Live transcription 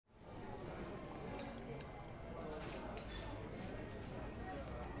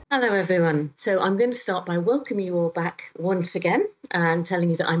Hello, everyone. So I'm going to start by welcoming you all back once again and telling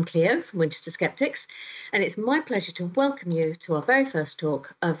you that I'm Cleo from Winchester Skeptics. And it's my pleasure to welcome you to our very first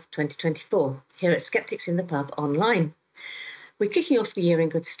talk of 2024 here at Skeptics in the Pub online. We're kicking off the year in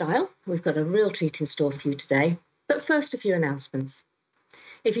good style. We've got a real treat in store for you today. But first, a few announcements.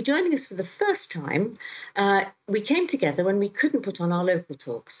 If you're joining us for the first time, we came together when we couldn't put on our local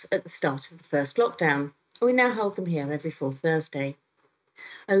talks at the start of the first lockdown. We now hold them here every fourth Thursday.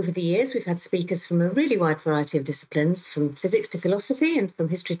 Over the years, we've had speakers from a really wide variety of disciplines, from physics to philosophy and from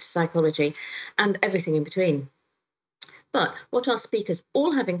history to psychology, and everything in between. But what our speakers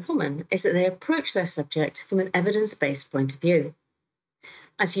all have in common is that they approach their subject from an evidence-based point of view.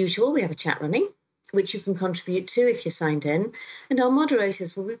 As usual, we have a chat running, which you can contribute to if you're signed in, and our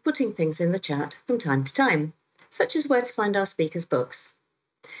moderators will be putting things in the chat from time to time, such as where to find our speakers' books.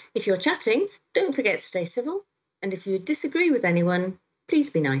 If you're chatting, don't forget to stay civil, and if you disagree with anyone, please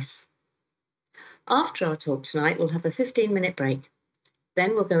be nice. After our talk tonight, we'll have a 15-minute break.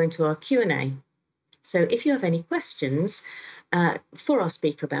 Then we'll go into our Q&A. So if you have any questions for our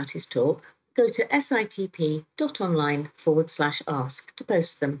speaker about his talk, go to sitp.online/ask to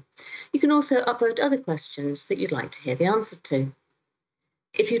post them. You can also upload other questions that you'd like to hear the answer to.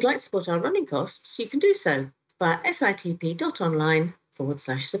 If you'd like to support our running costs, you can do so via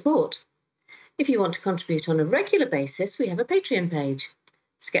sitp.online/support. If you want to contribute on a regular basis, we have a Patreon page,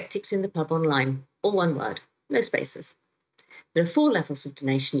 Skeptics in the Pub Online, all one word, no spaces. There are 4 levels of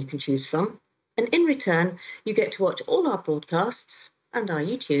donation you can choose from, and in return, you get to watch all our broadcasts and our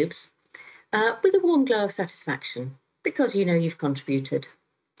YouTubes with a warm glow of satisfaction, because you know you've contributed.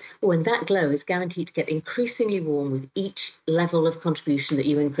 Oh, and that glow is guaranteed to get increasingly warm with each level of contribution that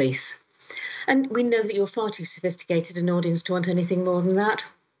you increase. And we know that you're far too sophisticated an audience to want anything more than that.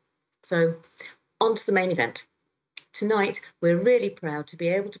 So, on to the main event. Tonight, we're really proud to be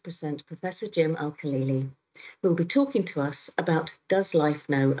able to present Professor Jim Al-Khalili, who will be talking to us about Does Life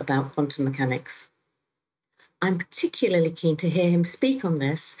Know About Quantum Mechanics? I'm particularly keen to hear him speak on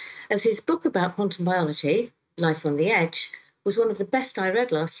this, as his book about quantum biology, Life on the Edge, was one of the best I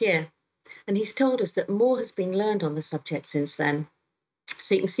read last year, and he's told us that more has been learned on the subject since then.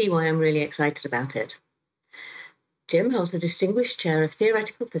 So you can see why I'm really excited about it. Jim holds the Distinguished Chair of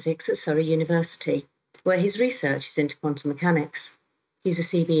Theoretical Physics at Surrey University, where his research is into quantum mechanics. He's a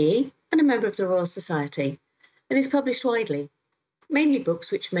CBE and a member of the Royal Society, and is published widely, mainly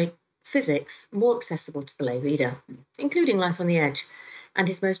books which make physics more accessible to the lay reader, including Life on the Edge, and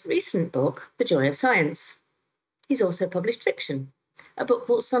his most recent book, The Joy of Science. He's also published fiction, a book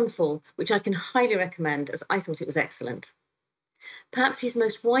called Sunfall, which I can highly recommend as I thought it was excellent. Perhaps he's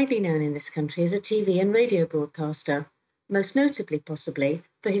most widely known in this country as a TV and radio broadcaster, most notably possibly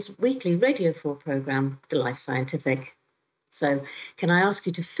for his weekly Radio 4 programme, The Life Scientific. So can I ask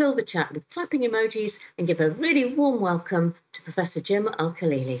you to fill the chat with clapping emojis and give a really warm welcome to Professor Jim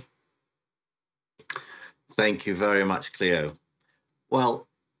Al-Khalili. Thank you very much, Cleo. Well,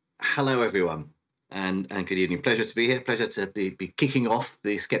 hello, everyone, and good evening. Pleasure to be here. Pleasure to be kicking off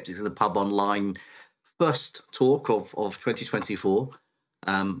the Skeptics in the Pub Online first talk of 2024.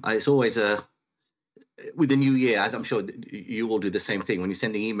 It's always with the new year, as I'm sure you all do the same thing. When you're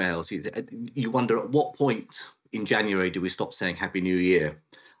sending emails, you wonder at what point in January do we stop saying Happy New Year?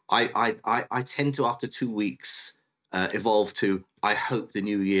 I tend to, after 2 weeks, evolve to I hope the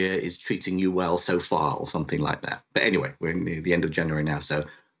new year is treating you well so far, or something like that. But anyway, we're near the end of January now, so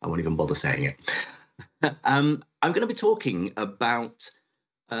I won't even bother saying it. I'm going to be talking about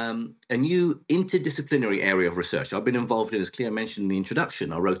a new interdisciplinary area of research I've been involved in, as Cleo mentioned in the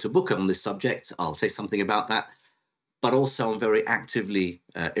introduction. I wrote a book on this subject. I'll say something about that. But also I'm very actively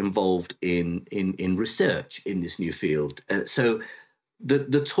involved in research in this new field. So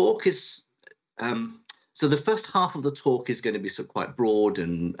the talk is... So the first half of the talk is going to be sort of quite broad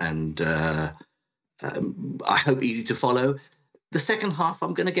and I hope easy to follow. The second half,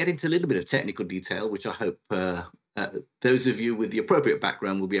 I'm going to get into a little bit of technical detail, which I hope those of you with the appropriate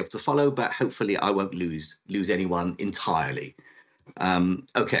background will be able to follow, but hopefully I won't lose anyone entirely.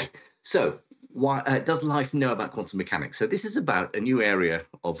 Okay, so why does life know about quantum mechanics? So this is about a new area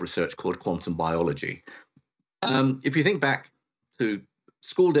of research called quantum biology. If you think back to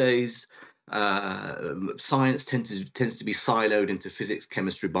school days, science tends to be siloed into physics,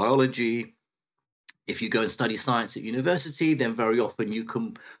 chemistry, biology. If you go and study science at university, then very often you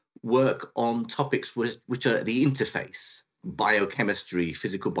can work on topics which are at the interface: biochemistry,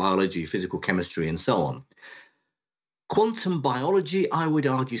 physical biology, physical chemistry, and so on. Quantum biology, I would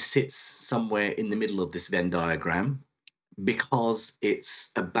argue, sits somewhere in the middle of this Venn diagram, because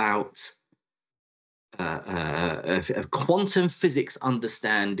it's about a quantum physics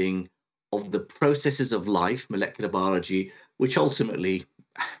understanding of the processes of life, molecular biology, which ultimately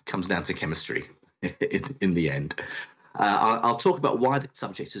comes down to chemistry in the end. I'll talk about why the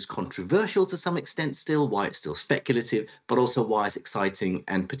subject is controversial to some extent still, why it's still speculative, but also why it's exciting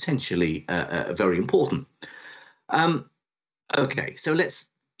and potentially very important. Okay, so let's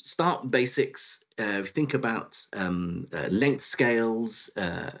start basics. Think about length scales,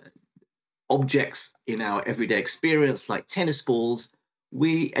 objects in our everyday experience, like tennis balls.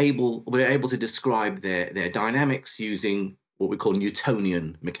 We're able to describe their dynamics using what we call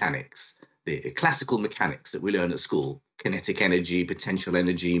Newtonian mechanics, the classical mechanics that we learn at school: kinetic energy, potential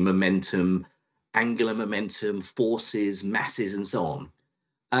energy, momentum, angular momentum, forces, masses, and so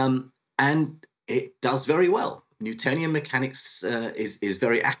on. And it does very well. Newtonian mechanics is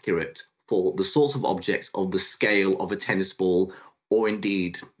very accurate for the sorts of objects of the scale of a tennis ball, or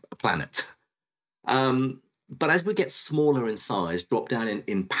indeed a planet. But as we get smaller in size, drop down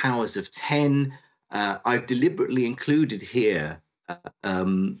in powers of 10, I've deliberately included here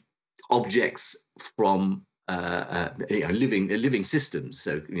objects from living systems.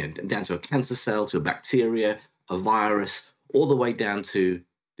 So down to a cancer cell, to a bacteria, a virus, all the way down to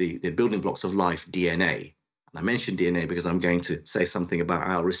the building blocks of life, DNA. And I mentioned DNA because I'm going to say something about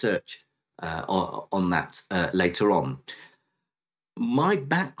our research on that later on. My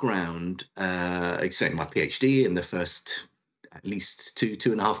background, certainly my PhD in the first at least two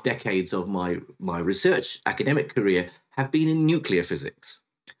and a half decades of my research academic career, have been in nuclear physics.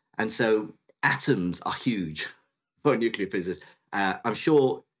 And so atoms are huge for nuclear physics. I'm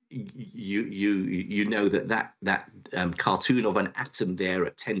sure you know that cartoon of an atom there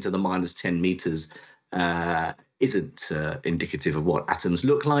at 10 to the minus 10 meters isn't indicative of what atoms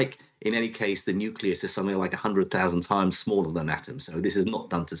look like. In any case, the nucleus is something like 100,000 times smaller than atoms. So this is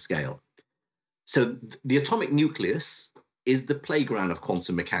not done to scale. So the atomic nucleus is the playground of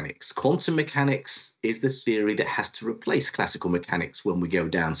quantum mechanics. Quantum mechanics is the theory that has to replace classical mechanics when we go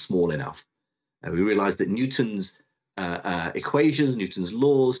down small enough. We realize that Newton's equations, Newton's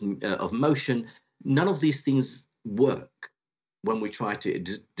laws of motion, none of these things work when we try to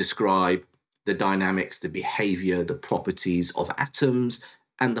describe the dynamics, the behavior, the properties of atoms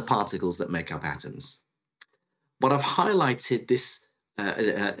and the particles that make up atoms. But I've highlighted this,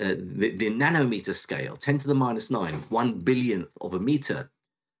 the nanometer scale, 10 to the minus 9, 1 billionth of a meter,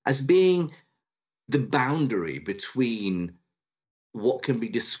 as being the boundary between what can be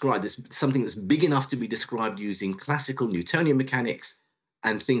described as something that's big enough to be described using classical Newtonian mechanics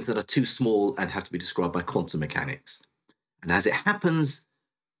and things that are too small and have to be described by quantum mechanics. And as it happens,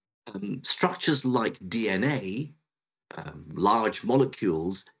 structures like DNA, large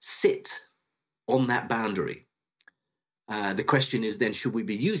molecules, sit on that boundary. The question is then, should we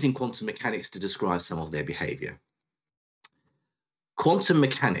be using quantum mechanics to describe some of their behavior? Quantum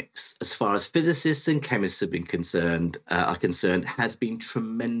mechanics, as far as physicists and chemists have been concerned, has been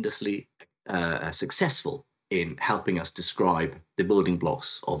tremendously successful in helping us describe the building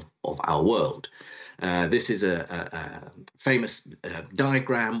blocks of our world. This is a famous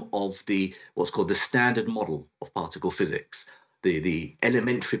diagram of what's called the standard model of particle physics, the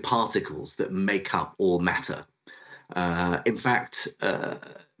elementary particles that make up all matter. In fact,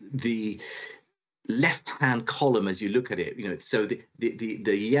 the left-hand column, as you look at it, so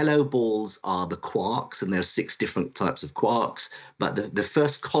the yellow balls are the quarks, and there are 6 different types of quarks. But the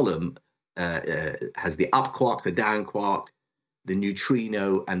first column has the up quark, the down quark, the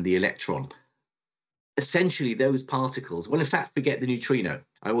neutrino, and the electron. Essentially, those particles. Well, in fact, forget the neutrino.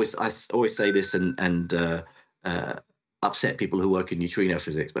 I always say this and upset people who work in neutrino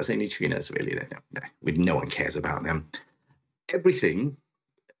physics, but I say neutrinos really. No one cares about them. Everything.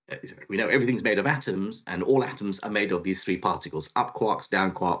 We know everything's made of atoms, and all atoms are made of these 3 particles: up quarks,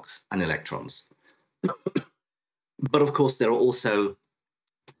 down quarks, and electrons. But of course, there are also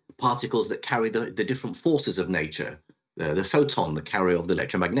particles that carry the different forces of nature. The photon, the carrier of the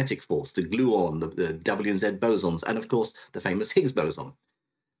electromagnetic force, the gluon, the W and Z bosons, and of course, the famous Higgs boson.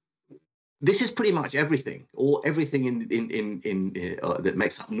 This is pretty much everything, or everything that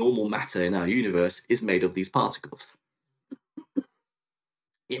makes up normal matter in our universe is made of these particles.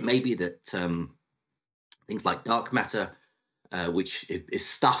 It may be that things like dark matter, which is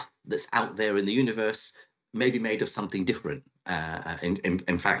stuff that's out there in the universe, may be made of something different.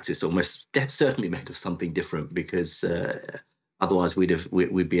 In fact, it's almost certainly made of something different, because otherwise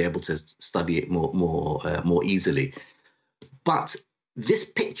we'd be able to study it more easily. But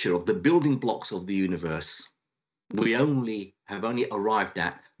this picture of the building blocks of the universe, we have only arrived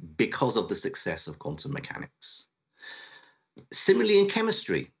at because of the success of quantum mechanics. Similarly, in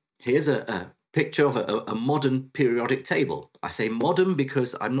chemistry, here's a picture of a modern periodic table. I say modern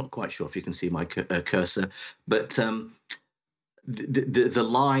because I'm not quite sure if you can see my cursor, but the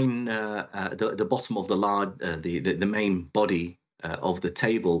line, the bottom of the main body of the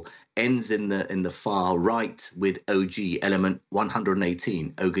table ends in the far right with OG, element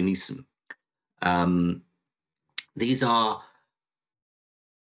 118, organism. These are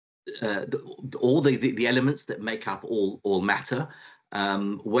all the elements that make up all matter.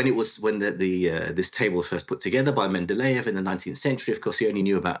 When this table was first put together by Mendeleev in the 19th century, of course, he only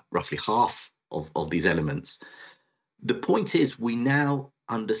knew about roughly half of these elements. The point is, we now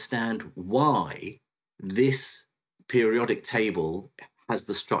understand why this periodic table has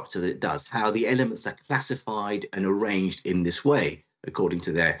the structure that it does, how the elements are classified and arranged in this way, according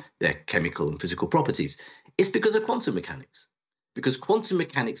to their chemical and physical properties. It's because of quantum mechanics. Because quantum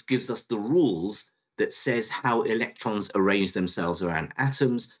mechanics gives us the rules that says how electrons arrange themselves around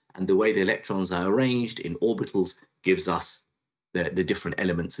atoms, and the way the electrons are arranged in orbitals gives us the different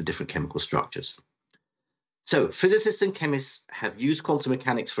elements, the different chemical structures. So physicists and chemists have used quantum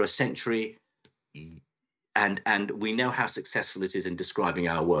mechanics for a century, and we know how successful it is in describing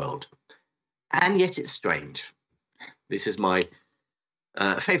our world. And yet it's strange. This is my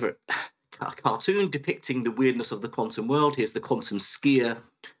favorite cartoon depicting the weirdness of the quantum world. Here's the quantum skier.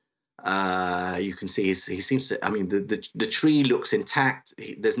 You can see he seems to, I mean, the tree looks intact.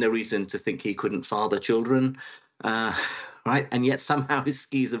 There's no reason to think he couldn't father children, right? And yet somehow his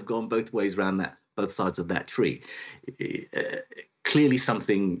skis have gone both ways around both sides of that tree. Clearly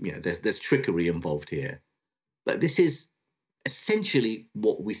something, there's trickery involved here. But this is essentially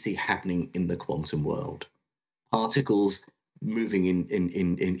what we see happening in the quantum world. Particles moving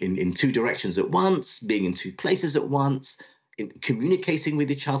in two directions at once, being in two places at once, communicating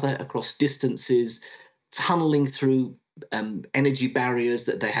with each other across distances, tunneling through energy barriers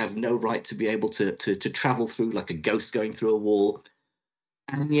that they have no right to be able to travel through, like a ghost going through a wall.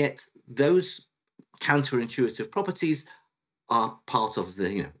 And yet those counterintuitive properties are part of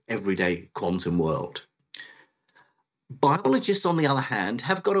the everyday quantum world. Biologists, on the other hand,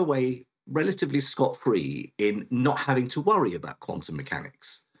 have got away relatively scot-free in not having to worry about quantum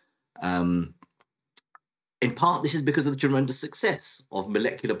mechanics. In part, this is because of the tremendous success of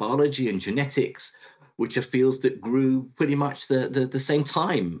molecular biology and genetics, which are fields that grew pretty much the same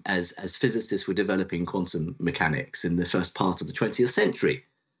time as physicists were developing quantum mechanics in the first part of the 20th century.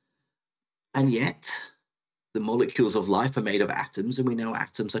 And yet, the molecules of life are made of atoms, and we know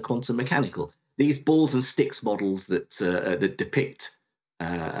atoms are quantum mechanical. These balls and sticks models that depict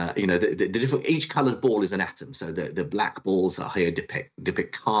the different, each colored ball is an atom. So the black balls are here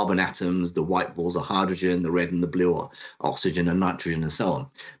depict carbon atoms, the white balls are hydrogen, the red and the blue are oxygen and nitrogen, and so on.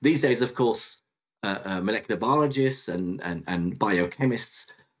 These days, of course, molecular biologists and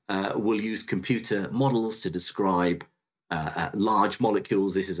biochemists will use computer models to describe large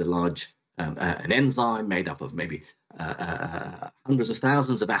molecules. This is a large an enzyme made up of maybe hundreds of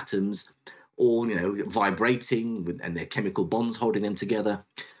thousands of atoms, all vibrating and their chemical bonds holding them together.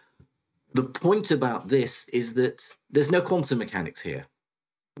 The point about this is that there's no quantum mechanics here.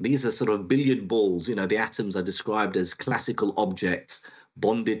 These are sort of billiard balls. The atoms are described as classical objects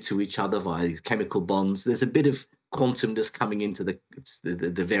bonded to each other via these chemical bonds. There's a bit of quantumness coming into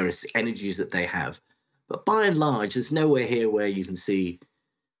the various energies that they have. But by and large, there's nowhere here where you can see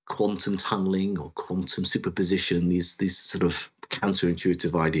quantum tunneling or quantum superposition, these sort of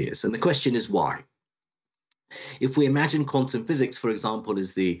counterintuitive ideas. And the question is why? If we imagine quantum physics, for example,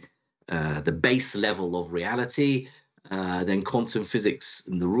 as the base level of reality, then quantum physics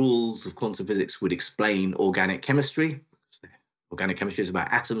and the rules of quantum physics would explain organic chemistry. Organic chemistry is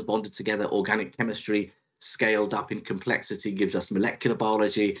about atoms bonded together. Organic chemistry scaled up in complexity gives us molecular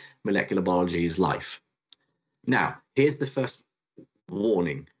biology. Molecular biology is life. Now, here's the first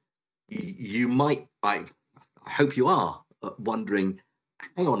warning. You might, I hope you are, wondering,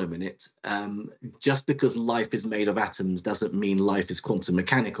 hang on a minute, just because life is made of atoms doesn't mean life is quantum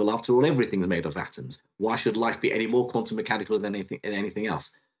mechanical. After all, everything is made of atoms. Why should life be any more quantum mechanical than anything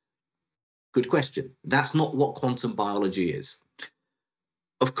else? Good question. That's not what quantum biology is.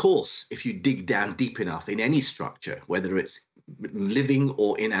 Of course, if you dig down deep enough in any structure, whether it's living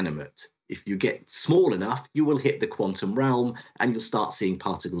or inanimate, if you get small enough, you will hit the quantum realm and you'll start seeing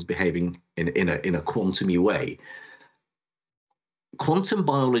particles behaving in a quantum-y way. Quantum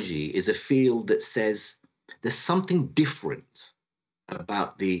biology is a field that says there's something different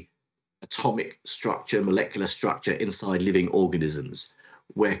about the atomic structure, molecular structure inside living organisms,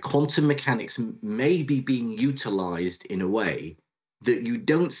 where quantum mechanics may be being utilized in a way that you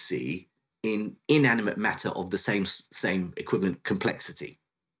don't see in inanimate matter of the same equivalent complexity.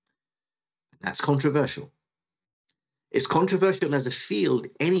 That's controversial. It's controversial as a field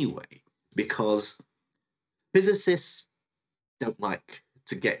anyway, because physicists don't like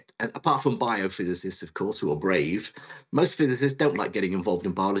to get, apart from biophysicists, of course, who are brave, most physicists don't like getting involved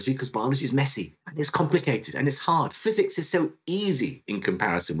in biology because biology is messy and it's complicated and it's hard. Physics is so easy in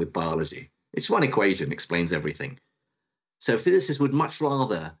comparison with biology. It's one equation, explains everything. So physicists would much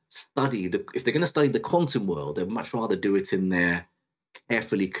rather study, if they're going to study the quantum world, they'd much rather do it in their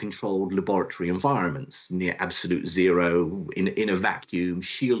carefully controlled laboratory environments near absolute zero, in a vacuum,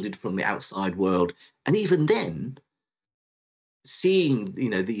 shielded from the outside world. And even then, seeing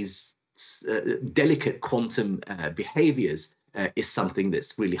these delicate quantum behaviors is something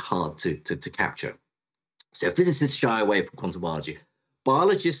that's really hard to capture. So physicists shy away from quantum biology.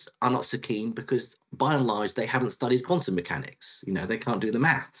 Biologists are not so keen because, by and large, they haven't studied quantum mechanics. They can't do the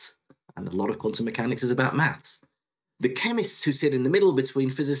maths, and a lot of quantum mechanics is about maths. The chemists who sit in the middle between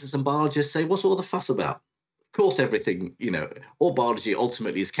physicists and biologists say, what's all the fuss about? Of course, everything, all biology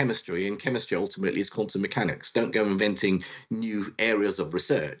ultimately is chemistry, and chemistry ultimately is quantum mechanics. Don't go inventing new areas of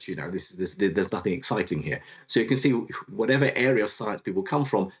research. There's nothing exciting here. So you can see whatever area of science people come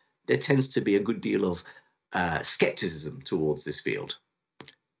from, there tends to be a good deal of skepticism towards this field.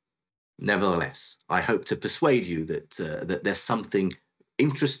 Nevertheless, I hope to persuade you that there's something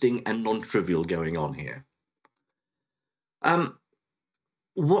interesting and non-trivial going on here.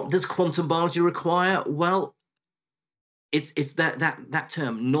 What does quantum biology require? Well, it's that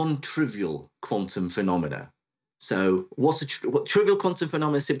term, non-trivial quantum phenomena. So what trivial quantum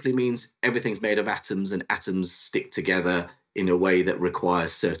phenomena simply means everything's made of atoms, and atoms stick together in a way that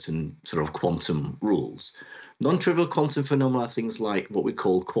requires certain sort of quantum rules. Non-trivial quantum phenomena are things like what we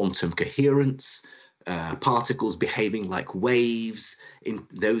call quantum coherence, particles behaving like waves,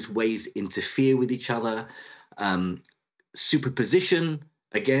 those waves interfere with each other, superposition,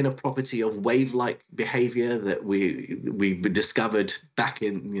 again, a property of wave-like behavior that we discovered back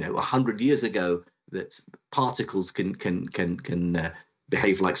in 100 years ago, that particles can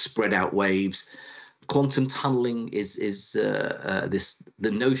behave like spread out waves. Quantum tunneling is the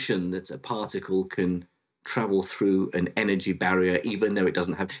notion that a particle can travel through an energy barrier even though it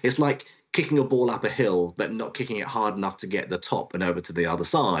doesn't have. It's like kicking a ball up a hill but not kicking it hard enough to get the top and over to the other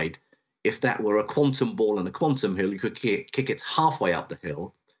side. If that were a quantum ball and a quantum hill, you could kick it halfway up the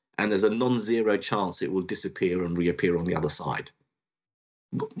hill, and there's a non-zero chance it will disappear and reappear on the other side.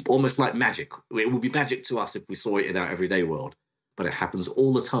 Almost like magic. It would be magic to us if we saw it in our everyday world, but it happens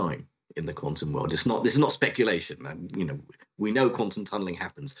all the time in the quantum world. This is not speculation. And, we know quantum tunneling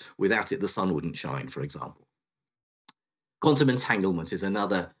happens. Without it, the sun wouldn't shine, for example. Quantum entanglement is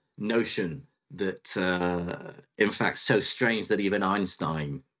another notion that, in fact, so strange that even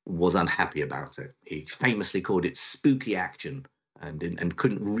Einstein was unhappy about it. He famously called it spooky action and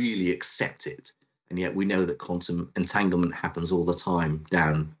couldn't really accept it. And yet we know that quantum entanglement happens all the time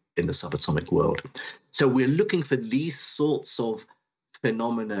down in the subatomic world. So we're looking for these sorts of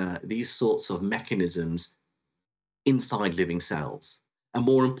phenomena, these sorts of mechanisms inside living cells. And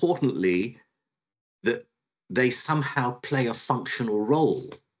more importantly, that they somehow play a functional role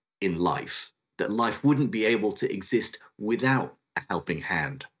in life, that life wouldn't be able to exist without a helping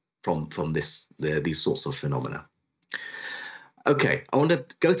hand from these sorts of phenomena. Okay, I want to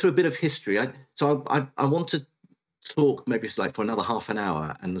go through a bit of history. I want to talk maybe it's like for another half an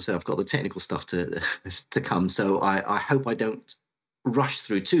hour, and so I've got the technical stuff to come. So I hope I don't rush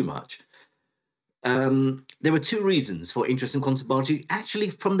through too much. There were two reasons for interest in quantum biology,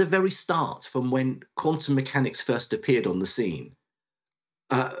 actually from the very start, from when quantum mechanics first appeared on the scene.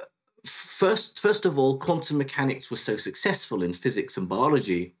 First of all, quantum mechanics was so successful in physics and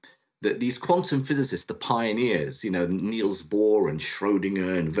biology that these quantum physicists, the pioneers, Niels Bohr and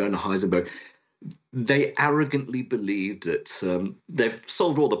Schrödinger and Werner Heisenberg, they arrogantly believed that they've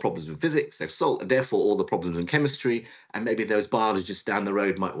solved all the problems in physics, they've solved, therefore, all the problems in chemistry, and maybe those biologists down the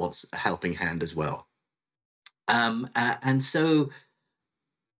road might want a helping hand as well. And so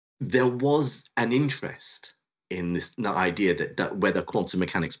there was an interest in this idea that whether quantum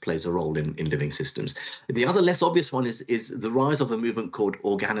mechanics plays a role in living systems. The other less obvious one is the rise of a movement called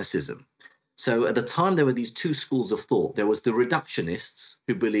organicism. So at the time, there were these two schools of thought. There was the reductionists,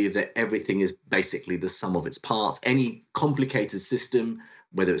 who believed that everything is basically the sum of its parts. Any complicated system,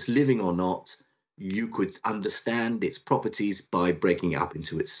 whether it's living or not, you could understand its properties by breaking it up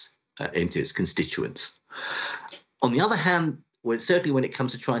into its constituents. On the other hand, certainly when it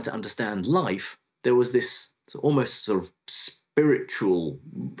comes to trying to understand life, there was this almost sort of spiritual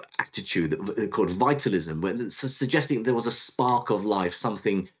attitude called vitalism, where it's suggesting there was a spark of life,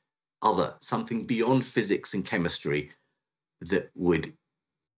 something other, something beyond physics and chemistry that would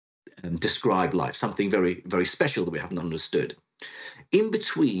describe life, something very, very special that we haven't understood. In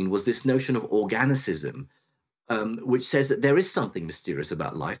between was this notion of organicism, which says that there is something mysterious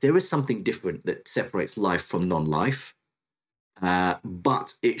about life. There is something different that separates life from non-life,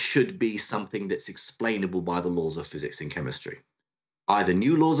 but it should be something that's explainable by the laws of physics and chemistry, either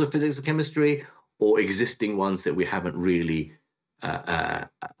new laws of physics and chemistry or existing ones that we haven't really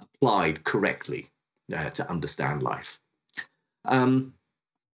applied correctly to understand life.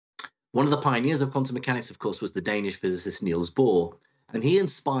 One of the pioneers of quantum mechanics, of course, was the Danish physicist Niels Bohr, and he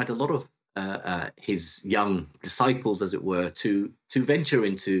inspired a lot of his young disciples, as it were, to venture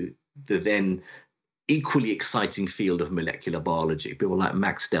into the then equally exciting field of molecular biology. People like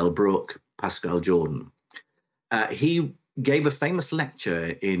Max Delbruck, Pascal Jordan. He gave a famous lecture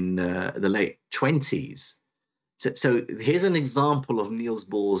in the late 20s. So here's an example of Niels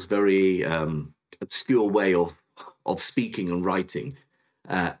Bohr's very obscure way of speaking and writing.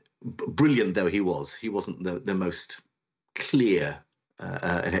 Brilliant though he wasn't the most clear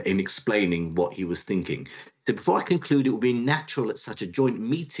in explaining what he was thinking. So before I conclude, it would be natural at such a joint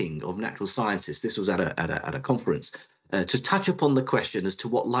meeting of natural scientists, this was at a conference, to touch upon the question as to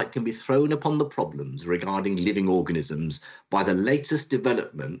what light can be thrown upon the problems regarding living organisms by the latest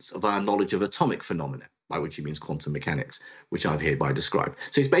developments of our knowledge of atomic phenomena, by which he means quantum mechanics, which I've hereby described.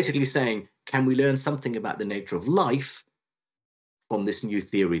 So he's basically saying, can we learn something about the nature of life from this new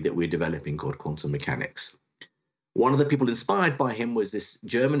theory that we're developing called quantum mechanics? One of the people inspired by him was this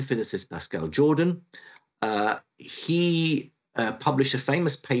German physicist, Pascal Jordan. He published a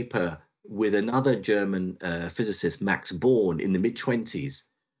famous paper with another German physicist, Max Born, in the mid-20s,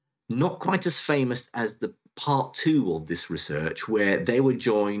 not quite as famous as the part 2 of this research, where they were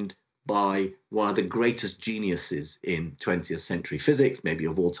joined by one of the greatest geniuses in 20th century physics, maybe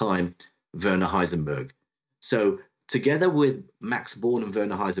of all time, Werner Heisenberg. So together with Max Born and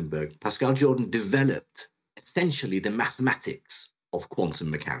Werner Heisenberg, Pascal Jordan developed essentially the mathematics of quantum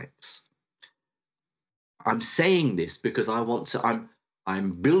mechanics. I'm saying this because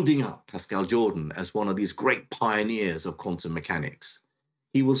I'm building up Pascal Jordan as one of these great pioneers of quantum mechanics.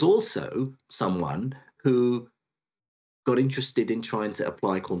 He was also someone who got interested in trying to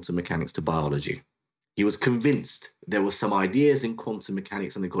apply quantum mechanics to biology. He was convinced there were some ideas in quantum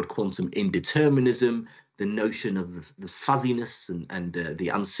mechanics, something called quantum indeterminism, the notion of the fuzziness and the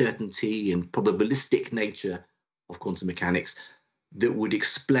uncertainty and probabilistic nature of quantum mechanics that would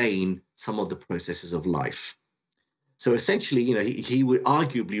explain some of the processes of life. So essentially, he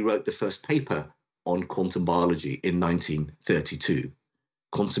arguably wrote the first paper on quantum biology in 1932,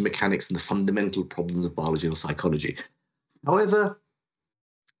 Quantum Mechanics and the Fundamental Problems of Biology and Psychology. However,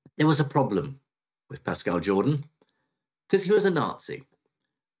 there was a problem with Pascal Jordan because he was a Nazi.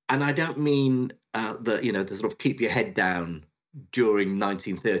 And I don't mean to sort of keep your head down during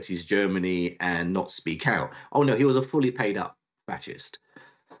 1930s Germany and not speak out. Oh no, he was a fully paid up fascist.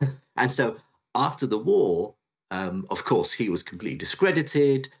 And so after the war, of course, he was completely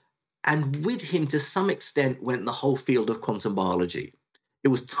discredited. And with him, to some extent, went the whole field of quantum biology. It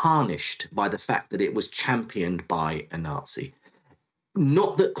was tarnished by the fact that it was championed by a Nazi.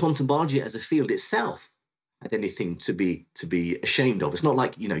 Not that quantum biology as a field itself had anything to be ashamed of. It's not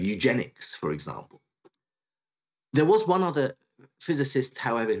like, eugenics, for example. There was one other physicist,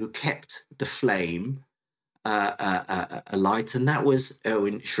 however, who kept the flame alight, and that was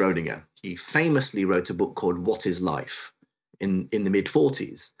Erwin Schrödinger. He famously wrote a book called What is Life in the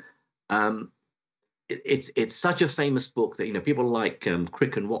mid-40s. It's such a famous book that people like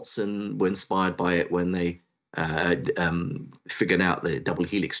Crick and Watson were inspired by it when they figured out the double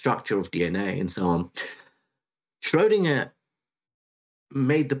helix structure of DNA and so on. Schrödinger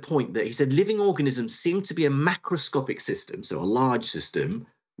made the point that he said living organisms seem to be a macroscopic system, so a large system,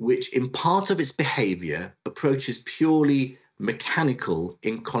 which in part of its behavior approaches purely mechanical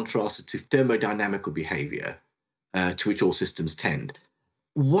in contrast to thermodynamical behavior to which all systems tend.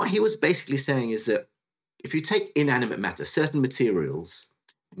 What he was basically saying is that if you take inanimate matter, certain materials,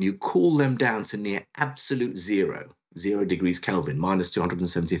 and you cool them down to near absolute 0 degrees Kelvin, minus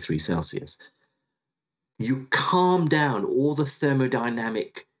 273 Celsius, you calm down all the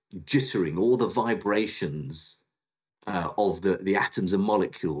thermodynamic jittering, all the vibrations of the atoms and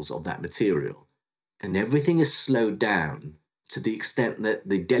molecules of that material. And everything is slowed down to the extent that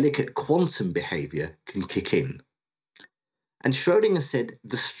the delicate quantum behavior can kick in. And Schrödinger said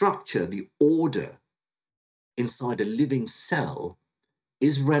the structure, the order inside a living cell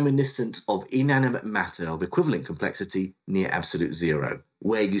is reminiscent of inanimate matter of equivalent complexity near absolute 0,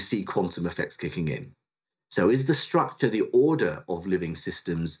 where you see quantum effects kicking in. So is the structure, the order of living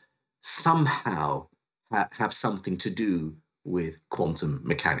systems somehow have something to do with quantum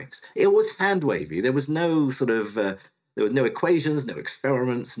mechanics. It was hand wavy. There was no sort of there were no equations, no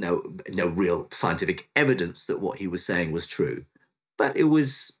experiments, no real scientific evidence that what he was saying was true. But it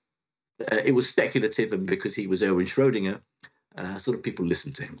was speculative, and because he was Erwin Schrödinger, sort of people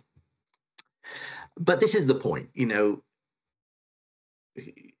listened to him. But this is the point,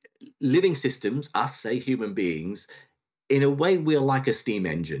 living systems, us, say human beings, in a way, we're like a steam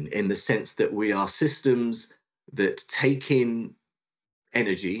engine in the sense that we are systems that take in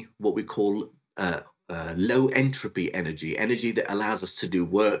energy, what we call low entropy energy, energy that allows us to do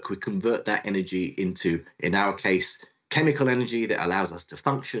work. We convert that energy into, in our case, chemical energy that allows us to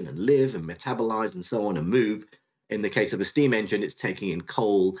function and live and metabolize and so on and move. In the case of a steam engine, it's taking in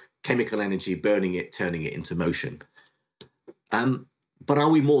coal, chemical energy, burning it, turning it into motion. But are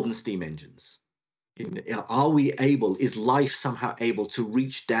we more than steam engines? Are we able, is life somehow able to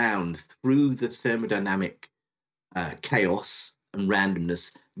reach down through the thermodynamic chaos and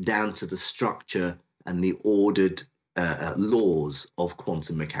randomness down to the structure and the ordered laws of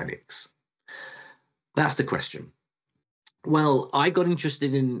quantum mechanics? That's the question. Well, I got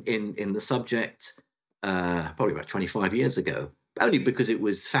interested in the subject probably about 25 years ago, only because it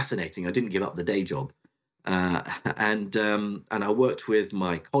was fascinating. I didn't give up the day job. And I worked with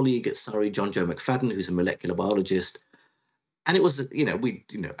my colleague at Surrey, John Joe McFadden, who's a molecular biologist. And it was,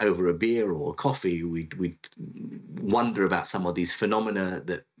 over a beer or coffee, we'd wonder about some of these phenomena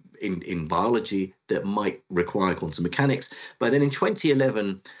that in biology that might require quantum mechanics. But then in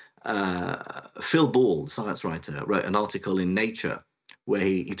 2011, Phil Ball, the science writer, wrote an article in Nature where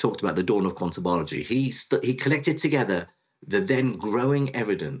he talked about the dawn of quantum biology. He collected together the then growing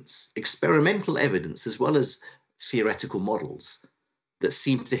evidence, experimental evidence, as well as theoretical models that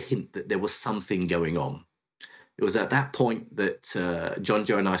seemed to hint that there was something going on. It was at that point that John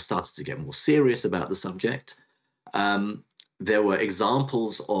Joe and I started to get more serious about the subject. There were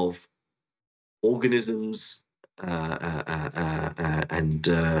examples of organisms and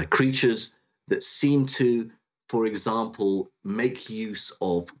creatures that seemed to, for example, make use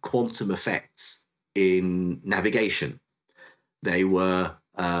of quantum effects in navigation. They were,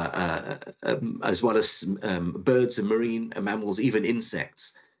 as well as birds and marine mammals, even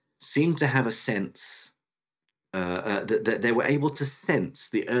insects, seemed to have a sense that they were able to sense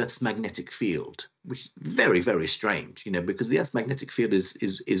the Earth's magnetic field, which is very, very strange, because the Earth's magnetic field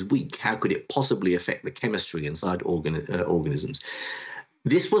is weak. How could it possibly affect the chemistry inside organisms?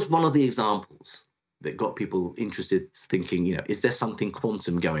 This was one of the examples that got people interested, thinking, is there something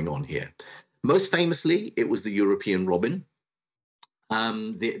quantum going on here? Most famously, it was the European robin.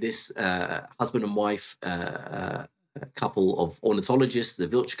 This husband and wife couple of ornithologists, the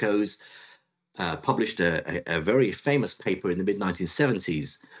Vilchkos, published a very famous paper in the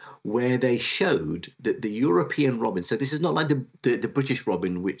mid-1970s where they showed that the European robin, so this is not like the British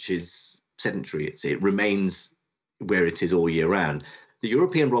robin, which is sedentary, it remains where it is all year round. The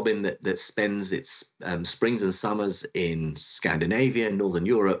European robin that spends its springs and summers in Scandinavia and Northern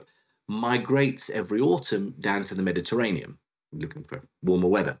Europe migrates every autumn down to the Mediterranean, looking for warmer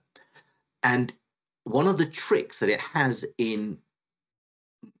weather. And one of the tricks that it has in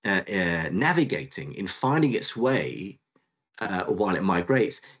navigating, in finding its way while it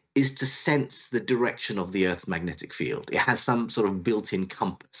migrates, is to sense the direction of the Earth's magnetic field. It has some sort of built-in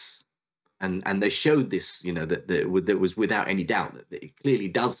compass. And they showed this, that was without any doubt that it clearly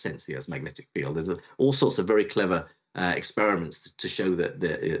does sense the Earth's magnetic field. There's all sorts of very clever experiments to show that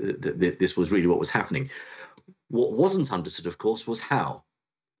this was really what was happening. What wasn't understood, of course, was how.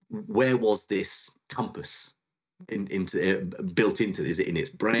 Where was this compass built into? Is it in its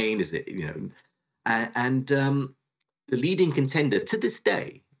brain? Is it, and the leading contender to this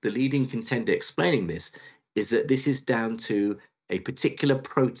day, the leading contender explaining this is that this is down to a particular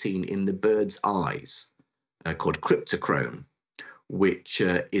protein in the bird's eyes called cryptochrome, which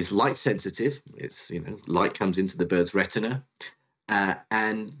is light sensitive. It's, light comes into the bird's retina,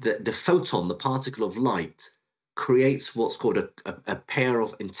 and the photon, the particle of light, creates what's called a pair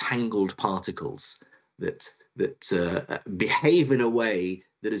of entangled particles that behave in a way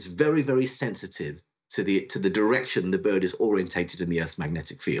that is very, very sensitive to the direction the bird is orientated in the Earth's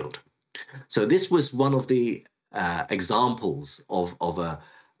magnetic field. So this was one of the examples of a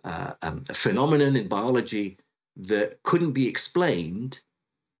phenomenon in biology that couldn't be explained,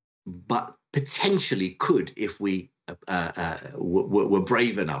 but potentially could if we were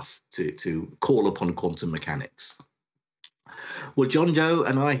brave enough to call upon quantum mechanics. Well, John Joe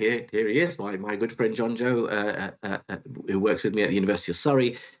and I, here he is, my good friend John Joe, who works with me at the University of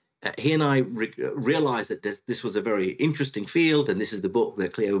Surrey. He and I realized that this was a very interesting field, and this is the book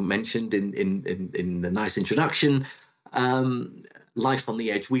that Cleo mentioned in the nice introduction. Life on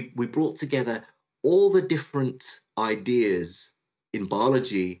the Edge, we brought together all the different ideas in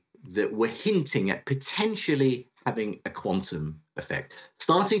biology that were hinting at potentially having a quantum effect,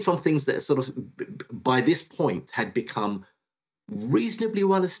 starting from things that sort of by this point had become reasonably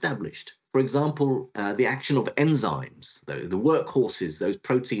well established. For example, the action of enzymes, the workhorses, those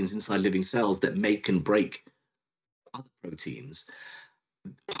proteins inside living cells that make and break other proteins.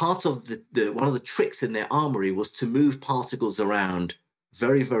 Part of one of the tricks in their armory was to move particles around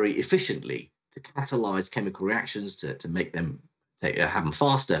very, very efficiently to catalyze chemical reactions, to make them happen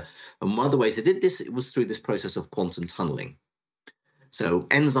faster. And one of the ways they did this, it was through this process of quantum tunneling. So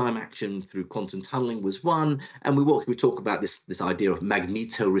enzyme action through quantum tunneling was one, and we talk about this idea of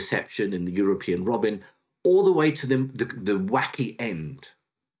magnetoreception in the European robin, all the way to the wacky end.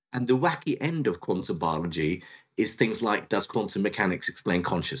 And the wacky end of quantum biology is things like, does quantum mechanics explain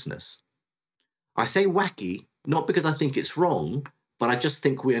consciousness? I say wacky, not because I think it's wrong, but I just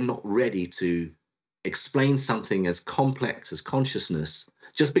think we are not ready to explain something as complex as consciousness.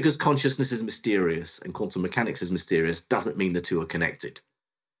 Just because consciousness is mysterious and quantum mechanics is mysterious doesn't mean the two are connected.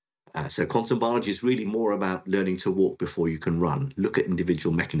 So quantum biology is really more about learning to walk before you can run. Look at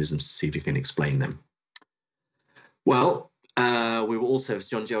individual mechanisms to see if you can explain them. Well, we were also,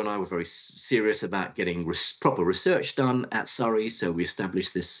 John Joe and I were very serious about getting proper research done at Surrey. So we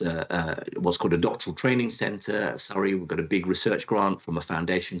established this, what's called a doctoral training centre at Surrey. We've got a big research grant from a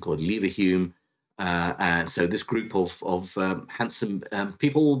foundation called Leverhulme. And so this group of handsome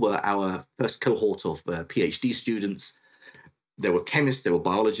people were our first cohort of PhD students. There were chemists, there were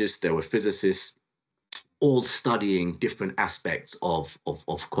biologists, there were physicists, all studying different aspects of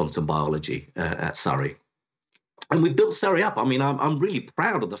quantum biology at Surrey. And we built Surrey up. I mean, I'm really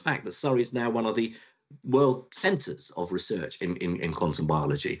proud of the fact that Surrey is now one of the world centres of research in quantum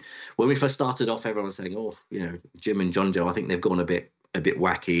biology. When we first started off, everyone was saying, oh, you know, Jim and John Joe, I think they've gone a bit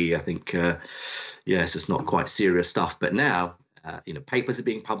wacky. I think, yes, it's not quite serious stuff. But now, you know, papers are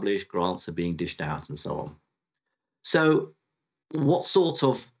being published, grants are being dished out, and so on. So what sort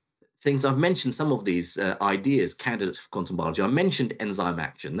of things? I've mentioned some of these ideas, candidates for quantum biology. I mentioned enzyme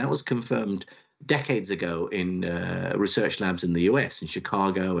action. That was confirmed decades ago in research labs in the US, in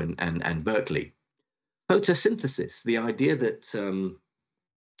Chicago and Berkeley. Photosynthesis, the idea that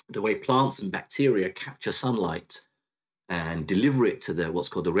the way plants and bacteria capture sunlight and deliver it to what's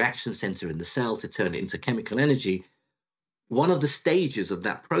called the reaction center in the cell to turn it into chemical energy, one of the stages of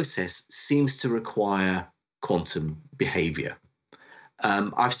that process seems to require quantum behavior.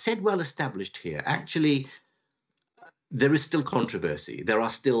 I've said well established here. Actually, there is still controversy. There are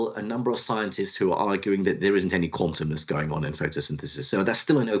still a number of scientists who are arguing that there isn't any quantumness going on in photosynthesis. So that's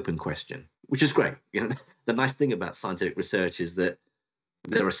still an open question, which is great. You know, the nice thing about scientific research is that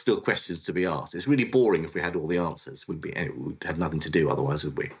there are still questions to be asked. It's really boring if we had all the answers. We'd have nothing to do otherwise,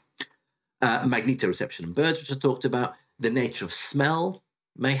 would we? Magnetoreception in birds, which I talked about. The nature of smell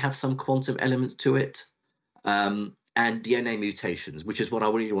may have some quantum elements to it. And DNA mutations, which is what I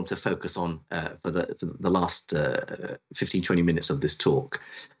really want to focus on for the last 15, 20 minutes of this talk.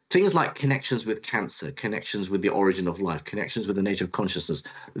 Things like connections with cancer, connections with the origin of life, connections with the nature of consciousness,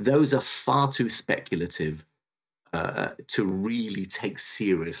 those are far too speculative to really take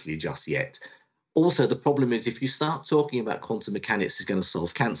seriously just yet. Also, the problem is if you start talking about quantum mechanics is going to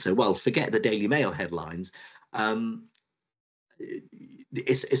solve cancer, well, forget the Daily Mail headlines.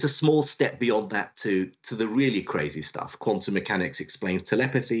 It's a small step beyond that to the really crazy stuff. Quantum mechanics explains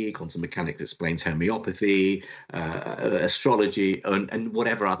telepathy, quantum mechanics explains homeopathy, astrology, and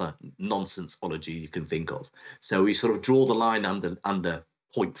whatever other nonsenseology you can think of. So we sort of draw the line under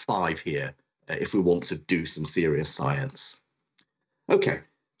 0.5 here if we want to do some serious science. Okay,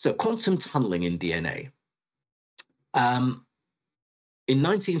 so quantum tunneling in DNA. In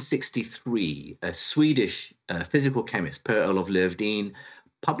 1963, a Swedish physical chemist, Per-Olof Lövdin,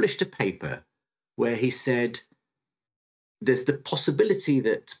 published a paper where he said there's the possibility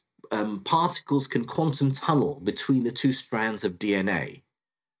that particles can quantum tunnel between the two strands of DNA.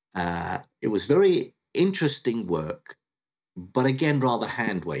 It was very interesting work, but again, rather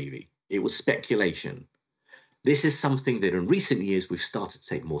hand-wavy. It was speculation. This is something that in recent years we've started to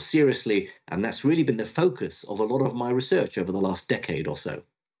take more seriously, and that's really been the focus of a lot of my research over the last decade or so.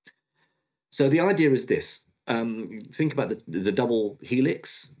 So the idea is this. Think about the double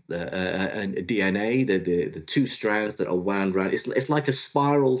helix and DNA, the two strands that are wound around. It's like a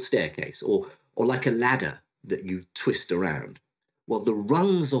spiral staircase or like a ladder that you twist around. Well, the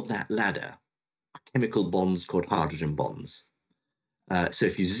rungs of that ladder are chemical bonds called hydrogen bonds. So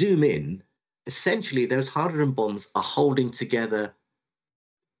if you zoom in, essentially, those hydrogen bonds are holding together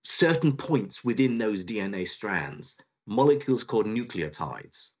certain points within those DNA strands, molecules called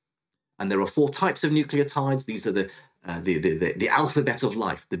nucleotides. And there are 4 types of nucleotides. These are the alphabet of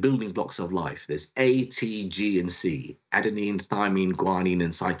life, the building blocks of life. There's A, T, G, and C, adenine, thymine, guanine,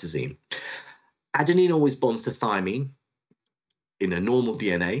 and cytosine. Adenine always bonds to thymine in a normal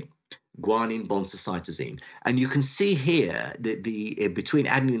DNA. Guanine bonds to cytosine. And you can see here that between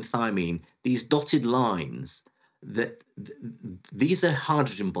adenine and thymine, these dotted lines, these are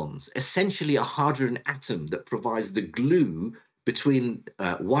hydrogen bonds, essentially a hydrogen atom that provides the glue between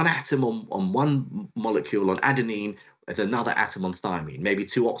one atom on one molecule on adenine and another atom on thymine, maybe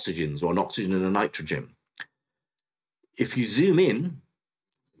 2 oxygens or an oxygen and a nitrogen. If you zoom in,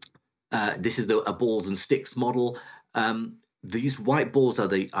 this is a balls and sticks model. These white balls are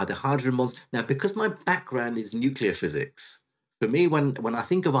the hydrogen bonds. Now, because my background is nuclear physics, for me, when I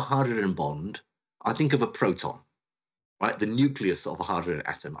think of a hydrogen bond, I think of a proton, right? The nucleus of a hydrogen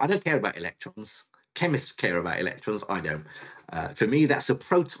atom. I don't care about electrons. Chemists care about electrons. I don't. For me, that's a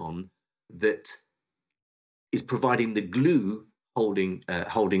proton that is providing the glue holding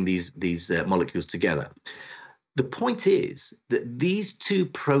these molecules together. The point is that these 2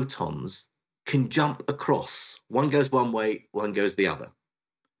 protons can jump across. One goes one way, one goes the other.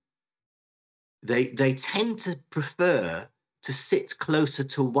 They tend to prefer to sit closer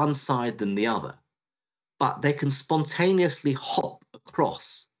to one side than the other, but they can spontaneously hop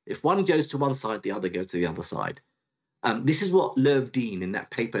across. If one goes to one side, the other goes to the other side. This is what Löwdin in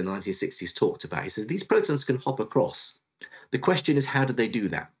that paper in the 1960s talked about. He says these protons can hop across. The question is, how do they do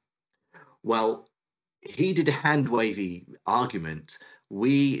that? Well, he did a hand-wavy argument.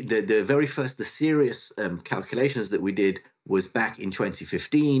 The very first, the serious calculations that we did was back in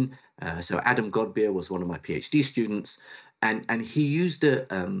 2015. So Adam Godbeer was one of my PhD students, and he used a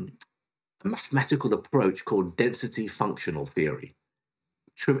mathematical approach called density functional theory.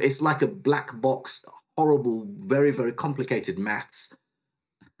 It's like a black box, horrible, very, very complicated maths.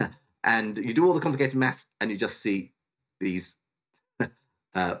 And you do all the complicated maths and you just see these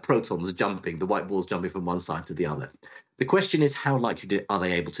protons jumping, the white balls jumping from one side to the other. The question is, how likely are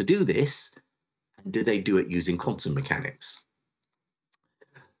they able to do this? And do they do it using quantum mechanics?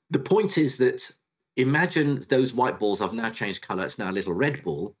 The point is that imagine those white balls have now changed color. It's now a little red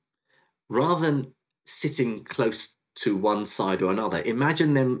ball. Rather than sitting close to one side or another,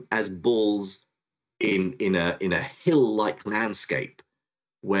 imagine them as balls in a hill-like landscape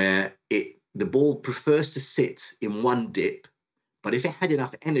where the ball prefers to sit in one dip, but if it had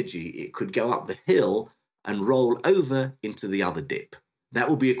enough energy, it could go up the hill and roll over into the other dip. That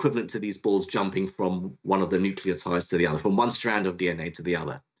will be equivalent to these balls jumping from one of the nucleotides to the other, from one strand of DNA to the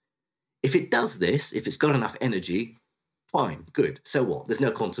other. If it does this, if it's got enough energy, fine, good. So what? There's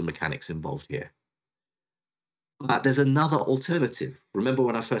no quantum mechanics involved here. But there's another alternative. Remember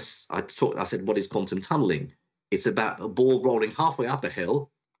when I said, what is quantum tunneling? It's about a ball rolling halfway up a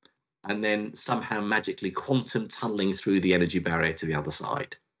hill and then somehow magically quantum tunneling through the energy barrier to the other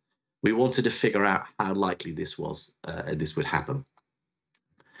side. We wanted to figure out how likely this would happen.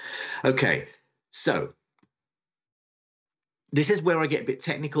 Okay, so this is where I get a bit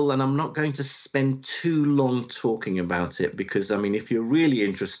technical, and I'm not going to spend too long talking about it because, I mean, if you're really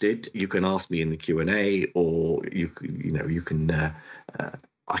interested, you can ask me in the Q&A, or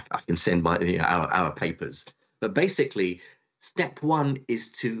I can send our papers. But basically, step 1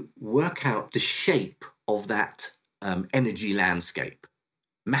 is to work out the shape of that energy landscape,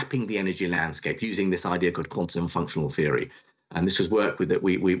 mapping the energy landscape using this idea called quantum functional theory. And this was work that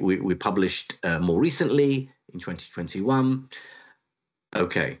we published more recently in 2021.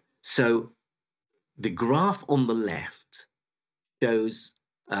 Okay, so the graph on the left shows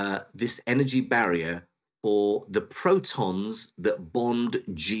this energy barrier for the protons that bond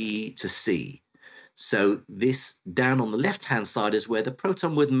G to C. So this down on the left-hand side is where the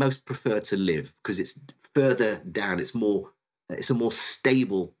proton would most prefer to live because it's further down. It's a more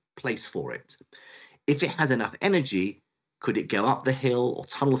stable place for it. If it has enough energy, could it go up the hill or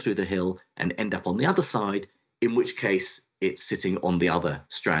tunnel through the hill and end up on the other side, in which case it's sitting on the other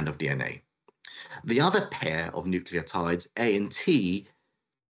strand of DNA. The other pair of nucleotides, A and T,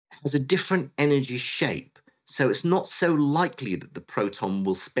 has a different energy shape. So it's not so likely that the proton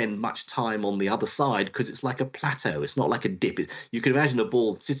will spend much time on the other side because it's like a plateau. It's not like a dip. You can imagine a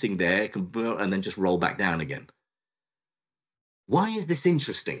ball sitting there and then just roll back down again. Why is this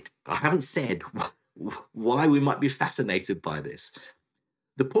interesting? I haven't said why we might be fascinated by this.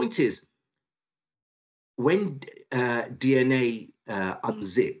 The point is, when DNA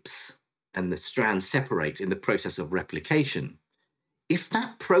unzips and the strands separate in the process of replication, if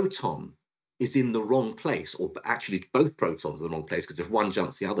that proton is in the wrong place, or actually both protons are in the wrong place, because if one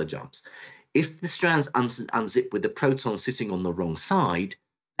jumps, the other jumps. If the strands unzip with the protons sitting on the wrong side,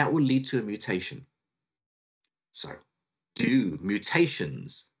 that will lead to a mutation. So, do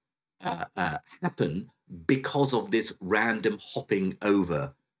mutations happen because of this random hopping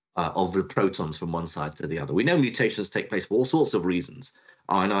over of the protons from one side to the other? We know mutations take place for all sorts of reasons.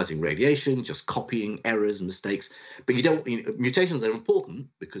 Ionizing radiation, just copying errors, mistakes. But mutations are important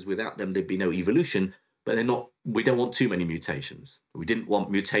because without them, there'd be no evolution. But they're not. We don't want too many mutations. We didn't want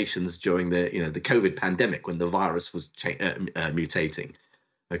mutations during the COVID pandemic when the virus was mutating.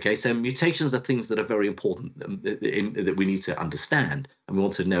 Okay, so mutations are things that are very important that we need to understand, and we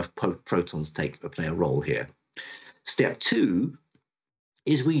want to know if protons play a role here. Step 2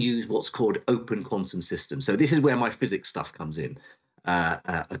 is we use what's called open quantum systems. So this is where my physics stuff comes in.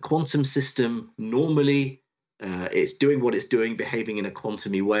 A quantum system, normally it's doing what it's doing, behaving in a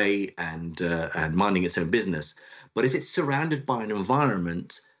quantum-y way and minding its own business. But if it's surrounded by an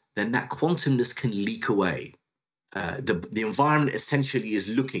environment, then that quantumness can leak away. The environment essentially is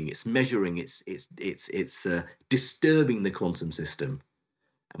looking, it's measuring, it's disturbing the quantum system.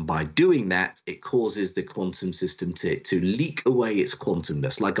 And by doing that, it causes the quantum system to leak away its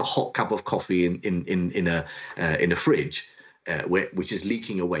quantumness, like a hot cup of coffee in a fridge, which is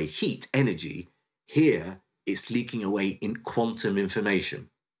leaking away heat, energy. Here, it's leaking away in quantum information.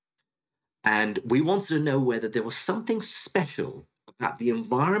 And we wanted to know whether there was something special about the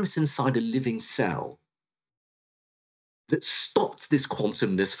environment inside a living cell that stopped this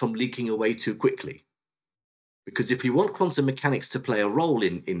quantumness from leaking away too quickly. Because if you want quantum mechanics to play a role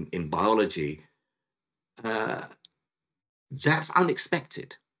in biology, that's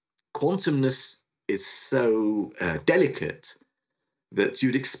unexpected. Quantumness is so delicate that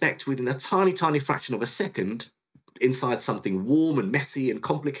you'd expect within a tiny, tiny fraction of a second, inside something warm and messy and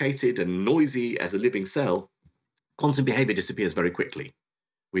complicated and noisy as a living cell, quantum behavior disappears very quickly.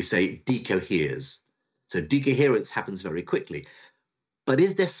 We say decoheres. So decoherence happens very quickly. But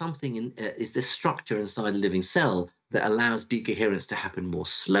is there something is there structure inside a living cell that allows decoherence to happen more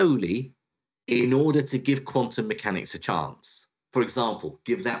slowly in order to give quantum mechanics a chance? For example,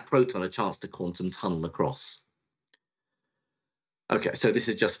 give that proton a chance to quantum tunnel across. Okay, so this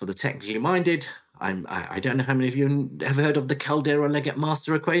is just for the technically minded. I don't know how many of you have heard of the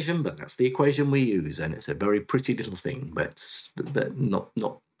Caldera-Leggett-Master equation, but that's the equation we use, and it's a very pretty little thing, but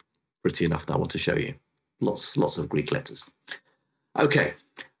not pretty enough that I want to show you. Lots of Greek letters. Okay,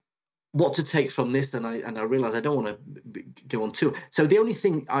 what to take from this, and I realize I don't want to go on too. So the only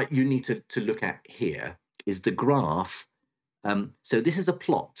thing you need to look at here is the graph. So this is a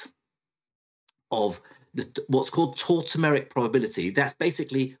plot of what's called tautomeric probability. That's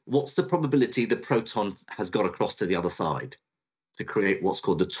basically what's the probability the proton has got across to the other side to create what's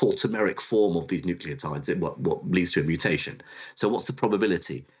called the tautomeric form of these nucleotides, what leads to a mutation. So what's the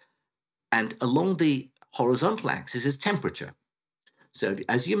probability? And along the horizontal axis is temperature. So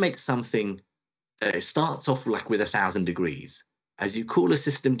as you make something, it starts off like with 1,000 degrees. As you cool a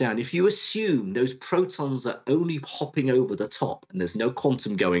system down, if you assume those protons are only hopping over the top and there's no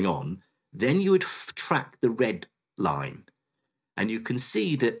quantum going on, then you would track the red line. And you can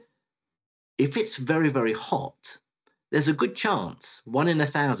see that if it's very, very hot, there's a good chance, 1 in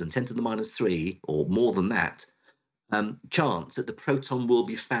 1,000, 10 to the minus 3, or more than that, chance that the proton will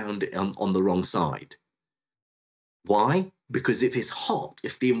be found on the wrong side. Why? Because if it's hot,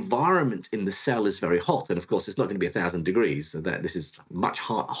 if the environment in the cell is very hot, and of course it's not going to be 1,000 degrees, so that this is much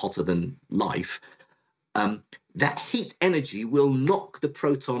hotter than life, that heat energy will knock the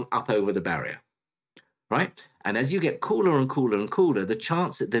proton up over the barrier, right? And as you get cooler and cooler and cooler, the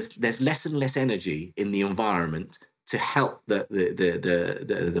chance that there's less and less energy in the environment to help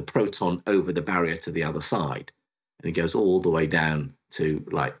the proton over the barrier to the other side. And it goes all the way down to,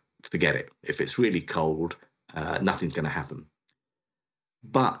 like, forget it. If it's really cold, nothing's going to happen.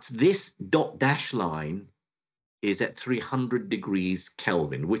 But this dot dash line is at 300 degrees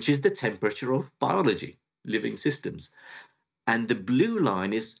Kelvin, which is the temperature of biology, living systems. And the blue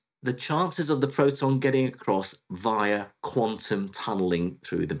line is the chances of the proton getting across via quantum tunneling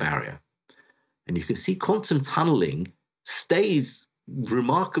through the barrier. And you can see quantum tunneling stays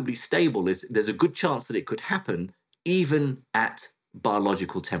remarkably stable. There's a good chance that it could happen even at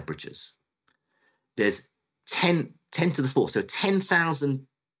biological temperatures. There's 10 to the 4th, so 10,000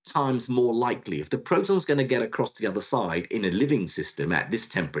 times more likely. If the proton's going to get across to the other side in a living system at this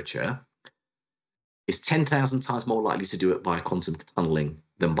temperature, it's 10,000 times more likely to do it by quantum tunneling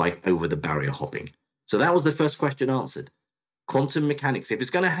than by over the barrier hopping. So that was the first question answered. Quantum mechanics, if it's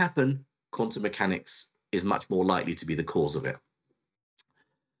going to happen, quantum mechanics is much more likely to be the cause of it.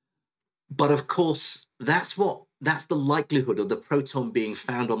 But of course, that's what that's the likelihood of the proton being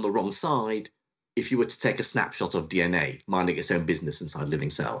found on the wrong side if you were to take a snapshot of DNA, minding its own business inside a living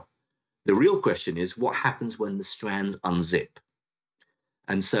cell. The real question is, what happens when the strands unzip?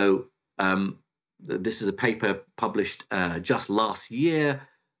 And so this is a paper published just last year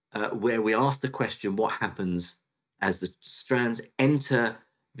where we asked the question, what happens as the strands enter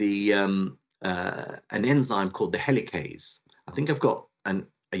the an enzyme called the helicase? I think I've got an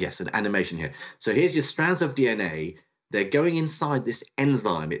animation here. So here's your strands of DNA. They're going inside this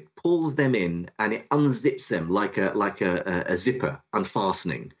enzyme. It pulls them in and it unzips them like a zipper,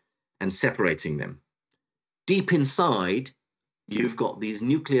 unfastening and separating them. Deep inside, you've got these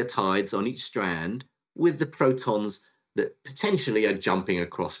nucleotides on each strand with the protons that potentially are jumping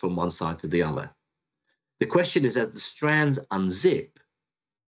across from one side to the other. The question is, as the strands unzip,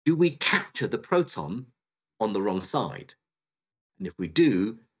 do we capture the proton on the wrong side? And if we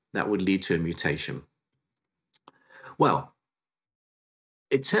do, that would lead to a mutation. Well,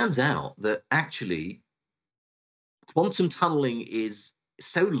 it turns out that actually quantum tunneling is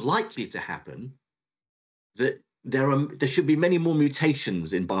so likely to happen that there should be many more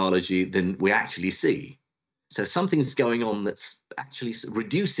mutations in biology than we actually see. So something's going on that's actually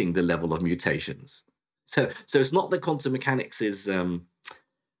reducing the level of mutations. So it's not that quantum mechanics is, does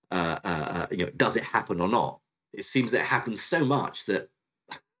it happen or not? It seems that it happens so much that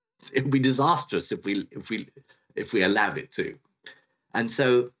it would be disastrous if we allow it to. And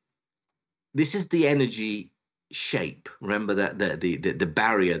so this is the energy shape. Remember that the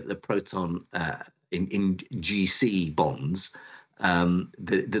barrier, the proton in GC bonds,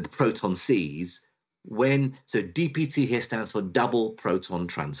 the proton sees when, so DPT here stands for double proton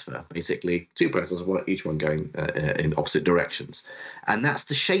transfer, basically two protons, each one going in opposite directions. And that's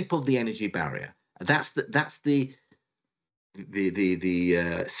the shape of the energy barrier. That's the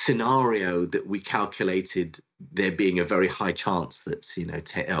scenario that we calculated, there being a very high chance that's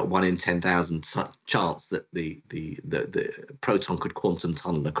 1 in 10,000 chance that the proton could quantum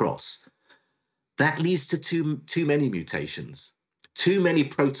tunnel across. That leads to too many mutations. Too many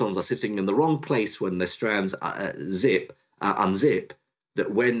protons are sitting in the wrong place when the strands unzip,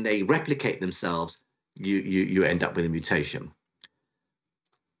 that when they replicate themselves, you end up with a mutation.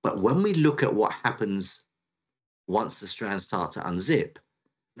 But when we look at what happens once the strands start to unzip,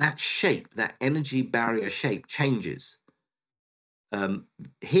 that shape, that energy barrier shape changes.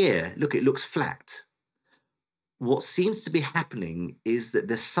 Here, look, it looks flat. What seems to be happening is that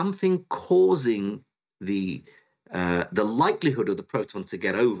there's something causing the likelihood of the proton to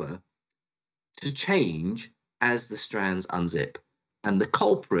get over to change as the strands unzip. And the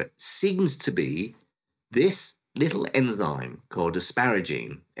culprit seems to be this little enzyme called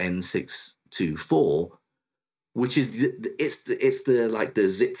asparagine, N624, which is it's the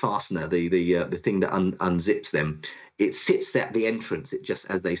zip fastener, the thing that unzips them. It sits at the entrance, it just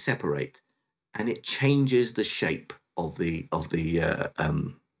as they separate, and it changes the shape of the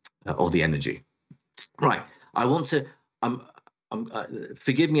energy. Right. I want to.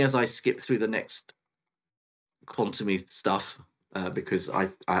 Forgive me as I skip through the next quantum-y stuff because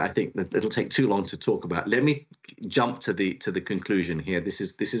I think that it'll take too long to talk about. Let me jump to the conclusion here. This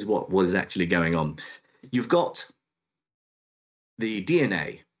is what is actually going on. You've got the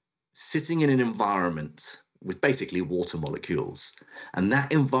DNA sitting in an environment with basically water molecules, and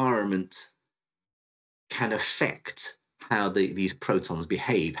that environment can affect how these protons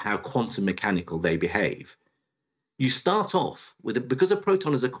behave, how quantum mechanical they behave. You start off with, because a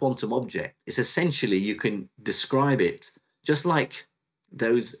proton is a quantum object, it's essentially, you can describe it just like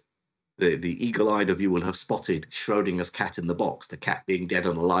the eagle-eyed of you will have spotted Schrodinger's cat in the box, the cat being dead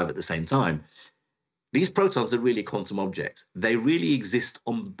and alive at the same time. These protons are really quantum objects. They really exist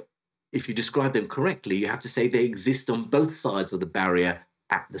on, if you describe them correctly, you have to say they exist on both sides of the barrier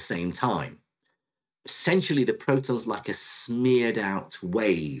at the same time. Essentially, the proton's like a smeared out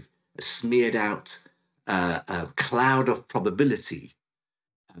wave, a smeared out cloud of probability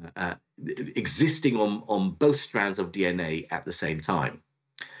existing on both strands of DNA at the same time.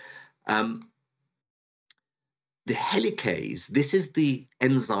 The helicase, this is the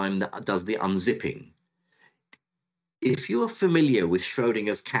enzyme that does the unzipping. If you are familiar with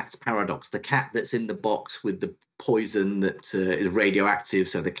Schrodinger's cat's paradox, the cat that's in the box with the poison that is radioactive,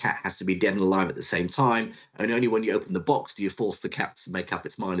 so the cat has to be dead and alive at the same time, and only when you open the box do you force the cat to make up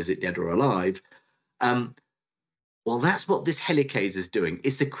its mind, is it dead or alive? Well, that's what this helicase is doing.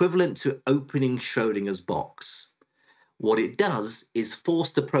 It's equivalent to opening Schrodinger's box. What it does is force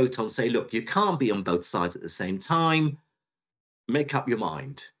the proton, say, look, you can't be on both sides at the same time, make up your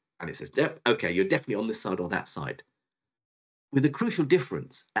mind. And it says, okay, you're definitely on this side or that side. with a crucial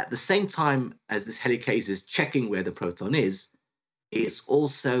difference. At the same time as this helicase is checking where the proton is, it's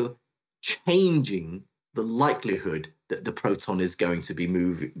also changing the likelihood that the proton is going to be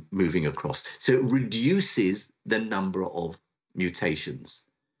moving across. So it reduces the number of mutations.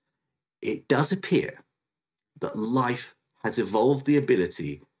 It does appear that life has evolved the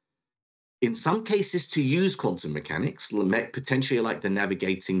ability, in some cases, to use quantum mechanics, potentially like the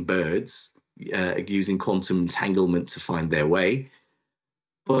navigating birds, using quantum entanglement to find their way,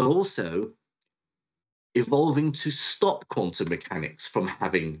 but also evolving to stop quantum mechanics from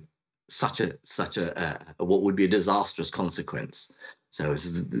having such a what would be a disastrous consequence. So this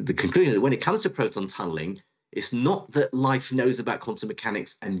is the conclusion that when it comes to proton tunneling, it's not that life knows about quantum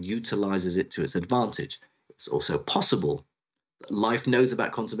mechanics and utilizes it to its advantage. It's also possible that life knows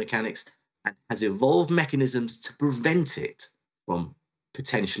about quantum mechanics and has evolved mechanisms to prevent it from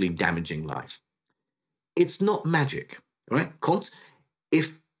potentially damaging life. It's not magic, right?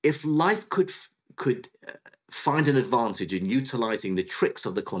 If life could find an advantage in utilizing the tricks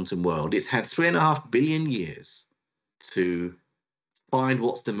of the quantum world, it's had 3.5 billion years to find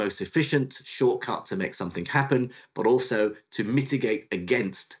what's the most efficient shortcut to make something happen, but also to mitigate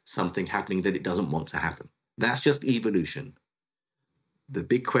against something happening that it doesn't want to happen. That's just evolution. The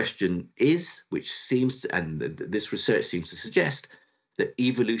big question is, which seems to, and this research seems to suggest, that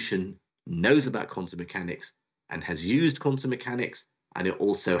evolution knows about quantum mechanics and has used quantum mechanics, and it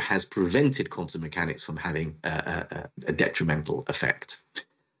also has prevented quantum mechanics from having a detrimental effect.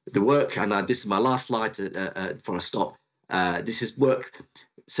 The work, and this is my last slide before I stop, this is work.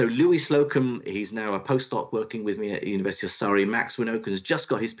 So Louis Slocum, he's now a postdoc working with me at the University of Surrey. Max Winoka has just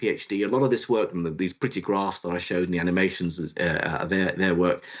got his PhD. A lot of this work, and these pretty graphs that I showed in the animations, are their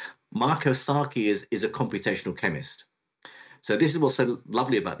work. Marco Sacchi is a computational chemist. So this is what's so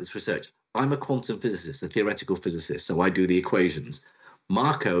lovely about this research. I'm a quantum physicist, a theoretical physicist, so I do the equations.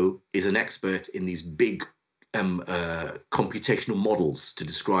 Marco is an expert in these big computational models to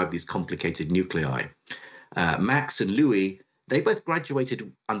describe these complicated nuclei. Max and Louis, they both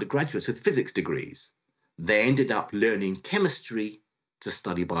graduated undergraduates with physics degrees. They ended up learning chemistry to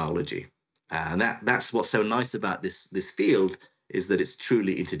study biology. And that's what's so nice about this field, is that it's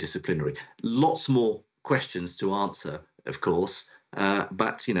truly interdisciplinary. Lots more questions to answer, of course,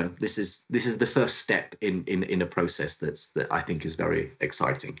 but you know, this is the first step in a process that I think is very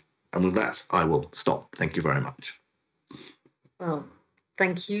exciting. And with that, I will stop. Thank you very much. Well,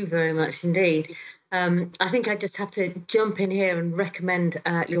 thank you very much indeed. I think I just have to jump in here and recommend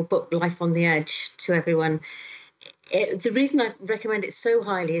your book, Life on the Edge, to everyone. The reason I recommend it so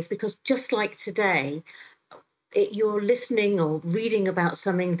highly is because just like today, you're listening or reading about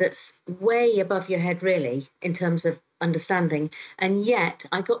something that's way above your head, really, in terms of understanding. And yet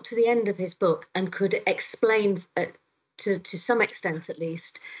I got to the end of his book and could explain, to some extent at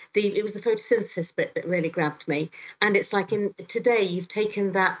least, it was the photosynthesis bit that really grabbed me. And it's like today you've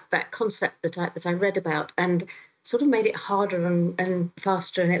taken that concept that I read about and sort of made it harder and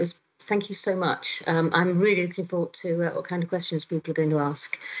faster. And it was, thank you so much. I'm really looking forward to what kind of questions people are going to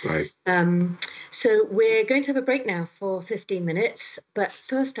ask. Right. So we're going to have a break now for 15 minutes. But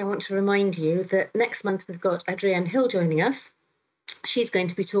first, I want to remind you that next month we've got Adrienne Hill joining us. She's going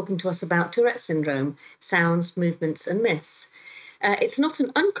to be talking to us about Tourette syndrome, sounds, movements, and myths. It's not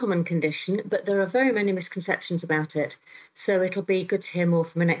an uncommon condition, but there are very many misconceptions about it. So it'll be good to hear more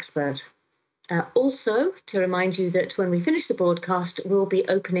from an expert. Also, to remind you that when we finish the broadcast, we'll be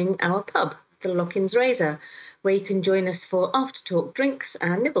opening our pub, the Lockins Razor, where you can join us for after-talk drinks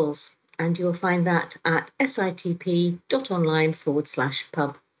and nibbles. And you'll find that at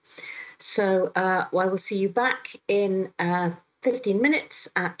sitp.online/pub. So I will see you back in 15 minutes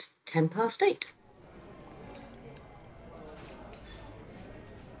at 8:10.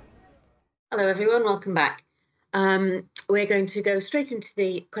 Hello, everyone. Welcome back. We're going to go straight into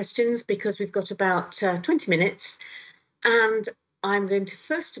the questions because we've got about 20 minutes. And I'm going to,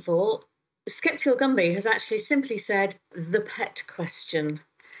 first of all, Skeptical Gumby has actually simply said the pet question.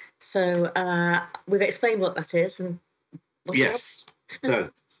 So we've explained what that is. And yes. So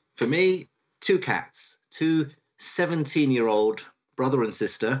for me, two cats, two 17-year-old brother and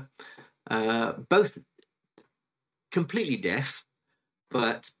sister, both completely deaf,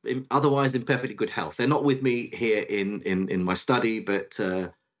 but otherwise in perfectly good health. They're not with me here in my study, but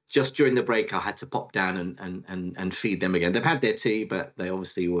just during the break, I had to pop down and feed them again. They've had their tea, but they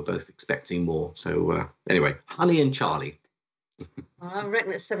obviously were both expecting more. So anyway, Honey and Charlie. I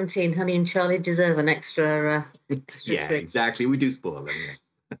reckon at 17, Honey and Charlie deserve an extra yeah, treat. Exactly. We do spoil them, yeah.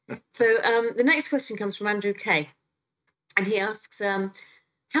 So the next question comes from Andrew Kay. And he asks, how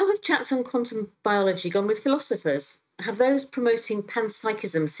have chats on quantum biology gone with philosophers? have those promoting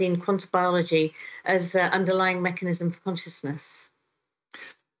panpsychism seen quantum biology as underlying mechanism for consciousness?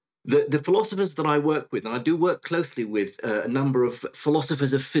 The philosophers that I work with, and I do work closely with a number of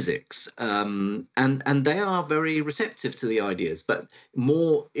philosophers of physics, and they are very receptive to the ideas, but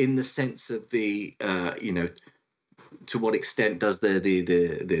more in the sense of the to what extent does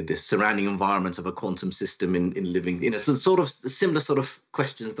the surrounding environment of a quantum system in living, so sort of similar sort of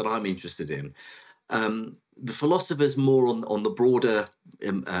questions that I'm interested in. The philosophers more on the broader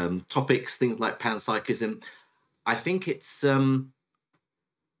topics, things like panpsychism. I think it's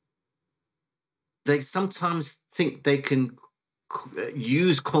they sometimes think they can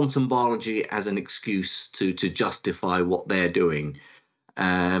use quantum biology as an excuse to justify what they're doing.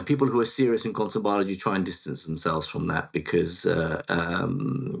 People who are serious in quantum biology try and distance themselves from that because, yeah,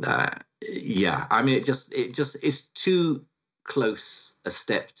 I mean, it just is too close a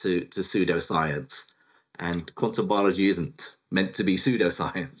step to pseudoscience, and quantum biology isn't meant to be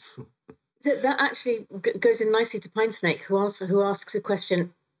pseudoscience. So that actually goes in nicely to Pinesnake, who asks a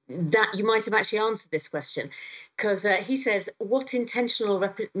question that you might have actually answered this question, because he says, what intentional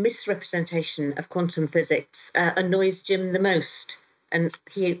misrepresentation of quantum physics annoys Jim the most? And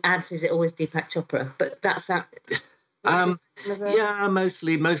he adds, is it always Deepak Chopra? But that's that. Yeah,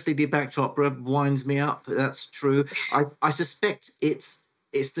 mostly Deepak Chopra winds me up. That's true. I suspect it's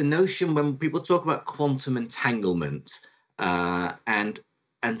the notion when people talk about quantum entanglement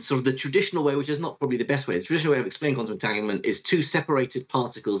and sort of the traditional way, which is not probably the best way. The traditional way of explaining quantum entanglement is two separated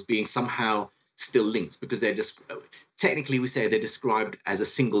particles being somehow still linked, because they're just technically, we say they're described as a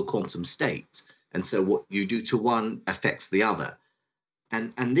single quantum state, and so what you do to one affects the other.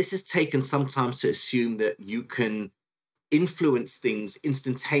 And this is taken sometimes to assume that you can influence things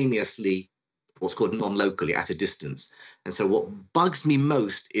instantaneously, what's called non-locally, at a distance. And so what bugs me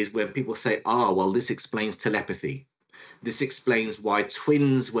most is when people say, well, this explains telepathy. This explains why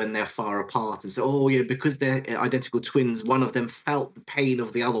twins, when they're far apart, and so, because they're identical twins, one of them felt the pain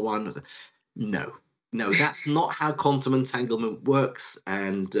of the other one. No, that's not how quantum entanglement works.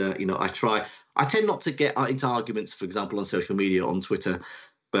 And, I tend not to get into arguments, for example, on social media, on Twitter,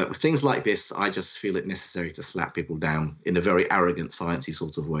 but with things like this, I just feel it necessary to slap people down in a very arrogant, sciencey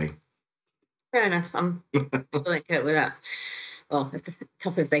sort of way. Fair enough. I'm sure they cope with that. Well, it's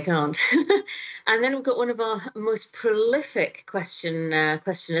tough if they can't. And then we've got one of our most prolific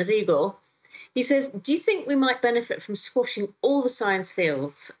questioners, Igor. He says, do you think we might benefit from squashing all the science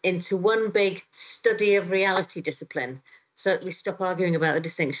fields into one big study of reality discipline so that we stop arguing about the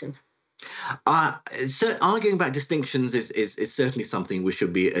distinction? So arguing about distinctions is certainly something we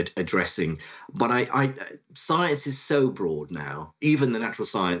should be addressing, but science is so broad now. Even the natural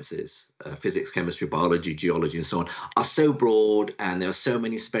sciences, physics, chemistry, biology, geology, and so on, are so broad, and there are so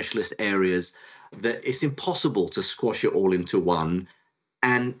many specialist areas that it's impossible to squash it all into one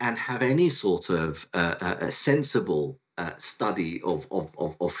and have any sort of a sensible study of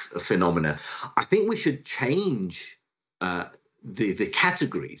phenomena. I think we should change the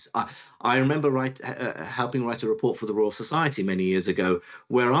categories. I remember helping write a report for the Royal Society many years ago,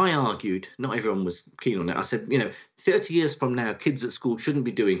 where I argued, not everyone was keen on it. I said, 30 years from now, kids at school shouldn't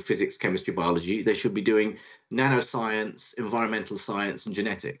be doing physics, chemistry, biology. They should be doing nanoscience, environmental science, and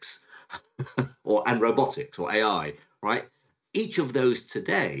genetics, and robotics or AI, right? Each of those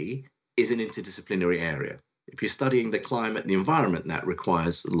today is an interdisciplinary area. If you're studying the climate and the environment, that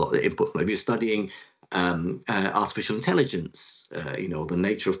requires a lot of input. If you're studying artificial intelligence, the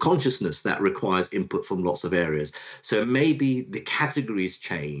nature of consciousness, that requires input from lots of areas. So maybe the categories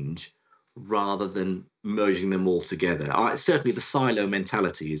change rather than merging them all together. Certainly the silo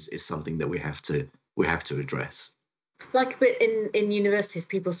mentality is something that we have to address. Like a bit in universities,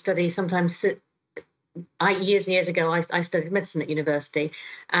 people study sometimes. Years and years ago, I studied medicine at university,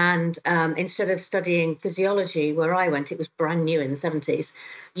 and instead of studying physiology where I went, it was brand new in the 70s,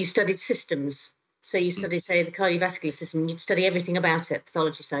 you studied systems. So you study, say, the cardiovascular system, you'd study everything about it,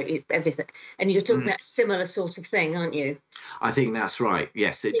 pathology, so everything. And you're talking about a similar sort of thing, aren't you? I think that's right,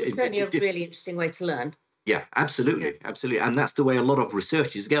 yes. It's certainly a really interesting way to learn. Yeah, absolutely. And that's the way a lot of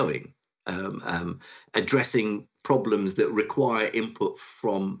research is going, addressing problems that require input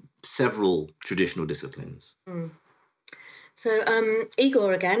from several traditional disciplines. So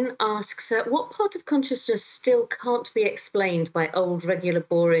Igor again asks, what part of consciousness still can't be explained by old, regular,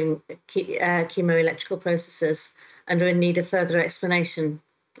 boring chemoelectrical processes and are in need of further explanation,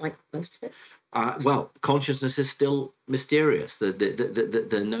 like most of it? Well, consciousness is still mysterious.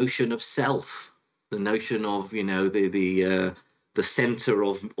 The notion of self, the notion of, the center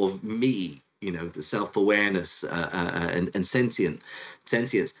of me, the self-awareness and sentience.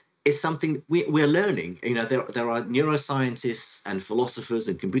 is something we're learning. You know, there are neuroscientists and philosophers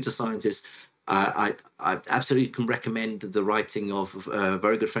and computer scientists. I absolutely can recommend the writing of a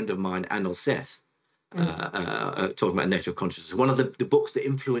very good friend of mine, Anil Seth, talking about nature of consciousness. One of the books that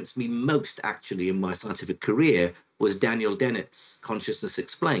influenced me most, actually, in my scientific career was Daniel Dennett's Consciousness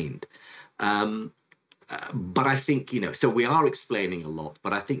Explained. But I think, you know, so we are explaining a lot,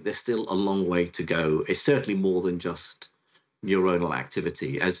 but I think there's still a long way to go. It's certainly more than just neuronal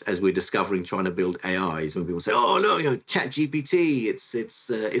activity, as we're discovering, trying to build AIs. When people say, "Oh no, you know, Chat GPT,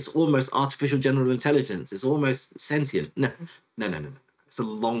 it's almost artificial general intelligence. It's almost sentient." No. It's a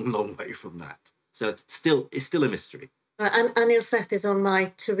long way from that. So it's still a mystery. And Anil Seth is on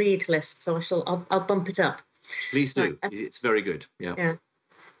my to read list, so I'll bump it up. Please do. It's very good. Yeah.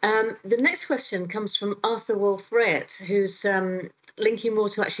 The next question comes from Arthur Wolf-Rayet, who's linking more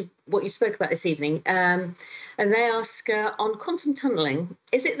to actually what you spoke about this evening. And they ask, on quantum tunneling,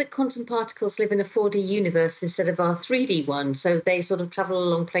 is it that quantum particles live in a 4D universe instead of our 3D one, so they sort of travel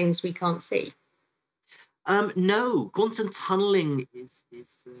along planes we can't see? No, quantum tunneling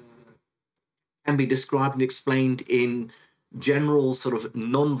can be described and explained in general sort of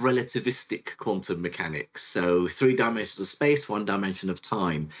non-relativistic quantum mechanics. So 3 dimensions of space, 1 dimension of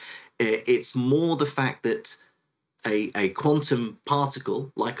time. It's more the fact that a quantum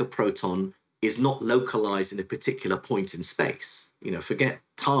particle, like a proton, is not localized in a particular point in space. You know, forget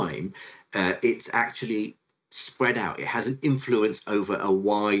time. It's actually spread out. It has an influence over a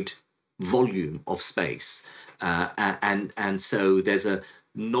wide volume of space. And so there's a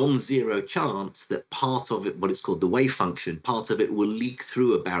non-zero chance that part of it, what it's called the wave function, part of it will leak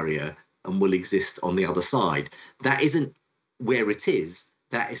through a barrier and will exist on the other side. That isn't where it is.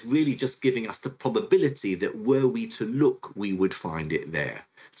 That is really just giving us the probability that were we to look, we would find it there.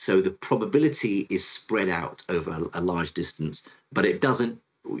 So the probability is spread out over a large distance, but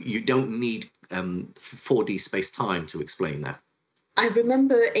you don't need 4D space-time to explain that. I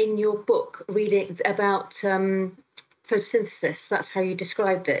remember in your book reading about photosynthesis. That's how you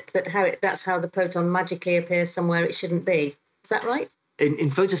described it. That's how the proton magically appears somewhere it shouldn't be. Is that right? In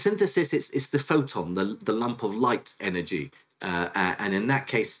photosynthesis, it's the photon, the lump of light energy, and in that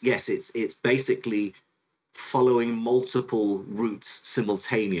case, yes, it's basically following multiple routes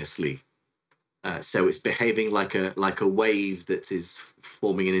simultaneously. So it's behaving like a wave that is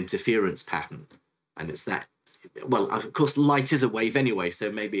forming an interference pattern, and it's that. Well, of course, light is a wave anyway,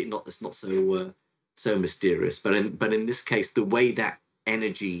 so maybe it's not so mysterious. But in this case, the way that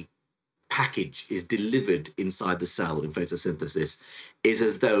energy package is delivered inside the cell in photosynthesis is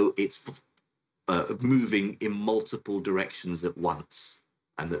as though it's moving in multiple directions at once,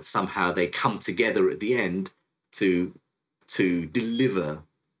 and that somehow they come together at the end to deliver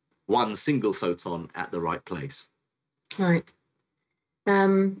one single photon at the right place. Right.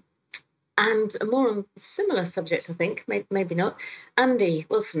 And a more similar subject, I think, maybe not. Andy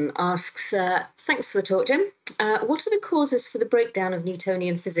Wilson asks, thanks for the talk, Jim. What are the causes for the breakdown of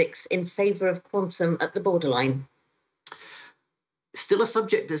Newtonian physics in favour of quantum at the borderline? Still a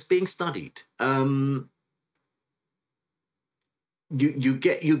subject that's being studied. You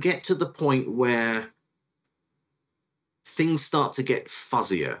get to the point where things start to get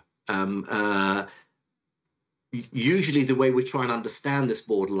fuzzier. Usually the way we try and understand this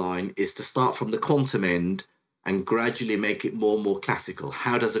borderline is to start from the quantum end and gradually make it more and more classical.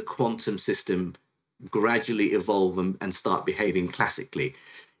 How does a quantum system gradually evolve and start behaving classically?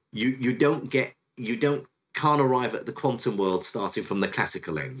 You can't arrive at the quantum world starting from the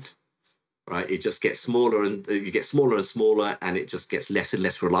classical end, right? It just gets smaller, and you get smaller and smaller, and it just gets less and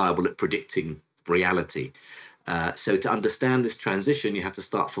less reliable at predicting reality. So to understand this transition, you have to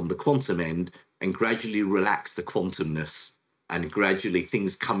start from the quantum end and gradually relax the quantumness, and gradually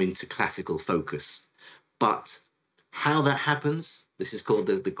things come into classical focus. But how that happens, this is called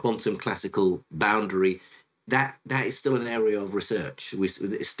the quantum classical boundary. That is still an area of research.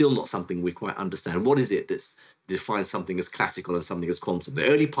 It's still not something we quite understand. What is it that defines something as classical and something as quantum? The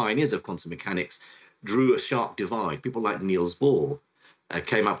early pioneers of quantum mechanics drew a sharp divide. People like Niels Bohr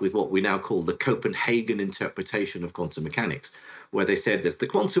came up with what we now call the Copenhagen interpretation of quantum mechanics, where they said there's the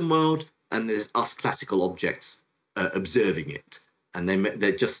quantum world and there's us classical objects observing it, and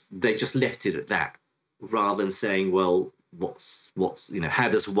they just left it at that, rather than saying, well, what's how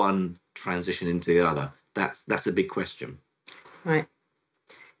does one transition into the other? That's a big question. Right.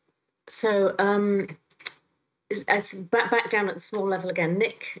 So back down at the small level again.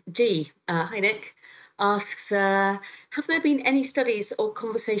 Nick G. Hi, Nick. Asks, have there been any studies or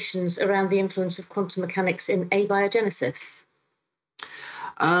conversations around the influence of quantum mechanics in abiogenesis?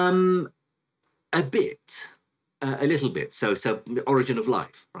 A bit. A little bit. So origin of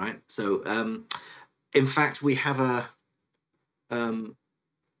life, right? So in fact, we have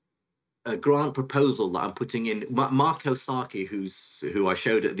a grant proposal that I'm putting in. Marco Sacchi, who I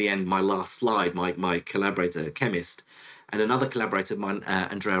showed at the end, my last slide, my collaborator, chemist, and another collaborator of mine,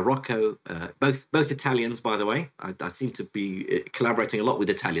 Andrea Rocco, both Italians, by the way. I seem to be collaborating a lot with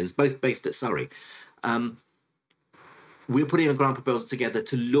Italians, both based at Surrey. We're putting a grant proposal together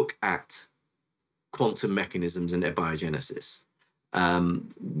to look at quantum mechanisms and their biogenesis.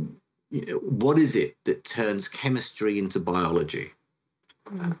 What is it that turns chemistry into biology?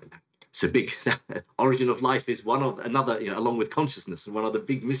 It's a big origin of life is one of another, along with consciousness, and one of the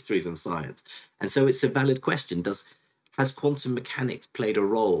big mysteries in science. And so it's a valid question. Has quantum mechanics played a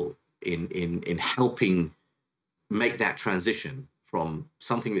role in helping make that transition from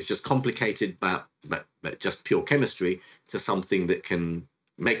something that's just complicated but just pure chemistry to something that can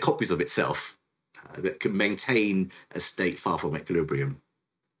make copies of itself, that can maintain a state far from equilibrium?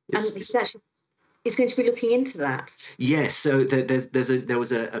 It's going to be looking into that. Yes, so there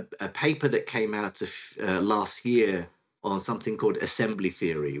was a paper that came out last year on something called assembly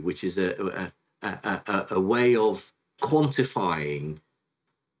theory, which is a way of quantifying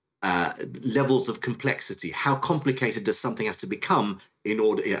levels of complexity. How complicated does something have to become in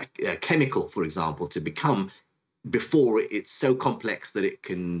order, a chemical, for example, to become before it's so complex that it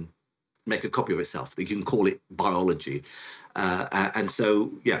can make a copy of itself, that you can call it biology. And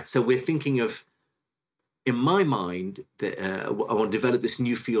so we're thinking of, in my mind, I want to develop this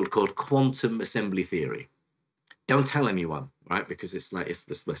new field called quantum assembly theory. Don't tell anyone, right? Because it's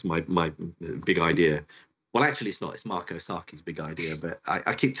my big idea. Well, actually, it's not. It's Marco Sacchi's big idea, but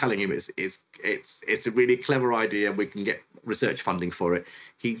I keep telling him it's a really clever idea. We can get research funding for it.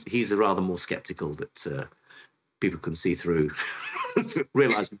 He's rather more skeptical that people can see through,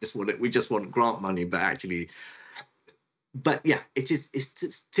 realize we just want grant money, but actually. But yeah, it is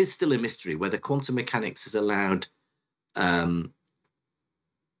still a mystery whether quantum mechanics has allowed the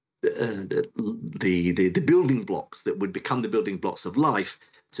building blocks that would become the building blocks of life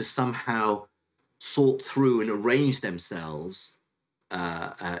to somehow sort through and arrange themselves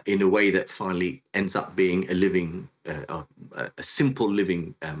in a way that finally ends up being a living, a simple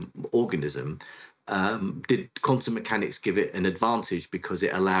living organism. Did quantum mechanics give it an advantage because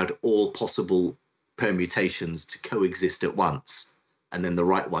it allowed all possible permutations to coexist at once, and then the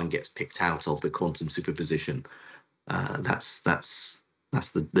right one gets picked out of the quantum superposition? That's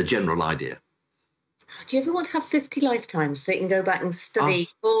the general idea. Do you ever want to have 50 lifetimes so you can go back and study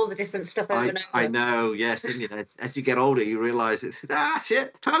all the different stuff over and over? I know, yes. And as you get older, you realise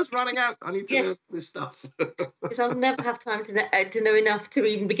shit, time's running out. I need to know this stuff. Because I'll never have time to know enough to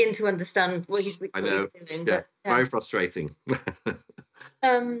even begin to understand what he's doing. Yeah, very frustrating.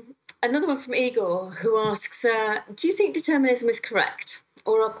 Another one from Igor, who asks, do you think determinism is correct,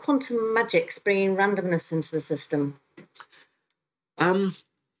 or are quantum magics bringing randomness into the system?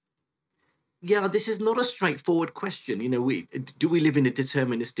 Yeah, this is not a straightforward question. Do we live in a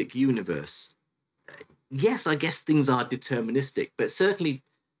deterministic universe? Yes, I guess things are deterministic, but certainly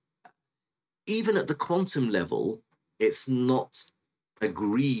even at the quantum level, it's not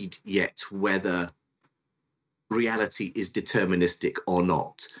agreed yet whether reality is deterministic or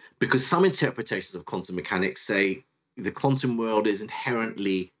not, because some interpretations of quantum mechanics say the quantum world is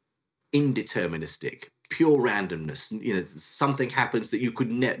inherently indeterministic, pure randomness. Something happens that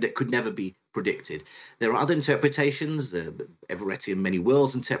could never be predicted. There are other interpretations, the Everettian many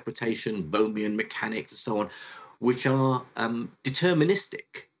worlds interpretation, Bohmian mechanics, and so on, which are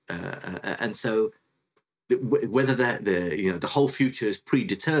deterministic, and so whether the whole future is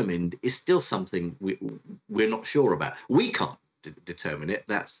predetermined is still something we're not sure about. We can't determine it.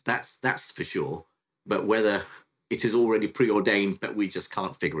 That's for sure. But whether it is already preordained, but we just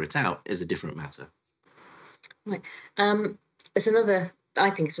can't figure it out, is a different matter. Right. There's another, I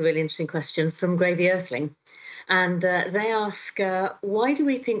think it's a really interesting question from Gray the Earthling. And they ask, why do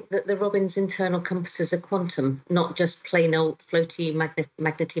we think that the Robin's internal compasses are quantum, not just plain old floaty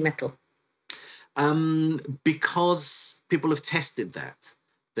magnety metal? Because people have tested that.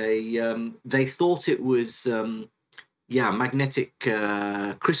 They thought it was magnetic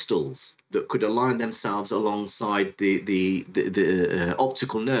crystals that could align themselves alongside the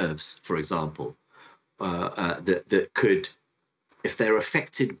optical nerves, for example, that could, if they're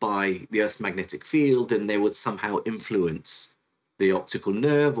affected by the Earth's magnetic field, then they would somehow influence the optical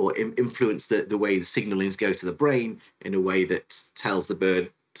nerve or influence the way the signalings go to the brain in a way that tells the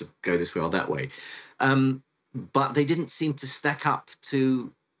bird to go this way or that way. But they didn't seem to stack up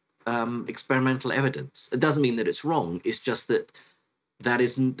to experimental evidence. It doesn't mean that it's wrong. It's just that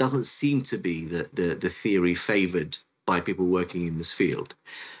doesn't seem to be the theory favoured by people working in this field.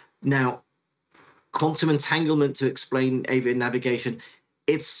 Now, quantum entanglement to explain avian navigation,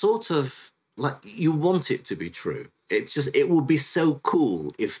 it's sort of like you want it to be true. It would be so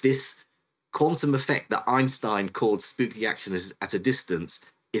cool if this quantum effect that Einstein called spooky action at a distance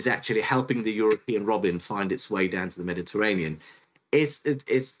is actually helping the European robin find its way down to the Mediterranean. It's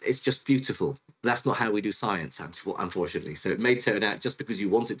just beautiful. That's not how we do science, unfortunately. So it may turn out just because you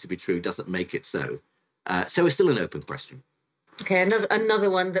want it to be true doesn't make it so. So it's still an open question. Okay, another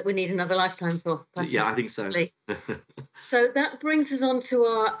one that we need another lifetime for. Yeah, I think so. So that brings us on to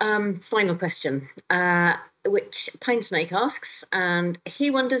our final question, which Pine Snake asks, and he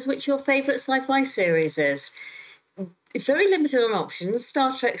wonders which your favourite sci-fi series is. Very limited on options: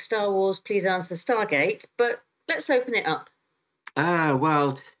 Star Trek, Star Wars, please answer Stargate, but let's open it up.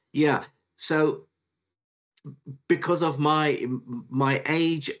 Well, yeah. So because of my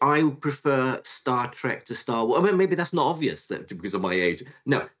age, I would prefer Star Trek to Star Wars. I mean, maybe that's not obvious that because of my age.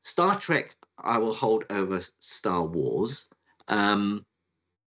 No, Star Trek I will hold over Star Wars. But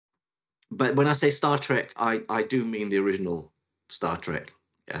when I say Star Trek, I do mean the original Star Trek.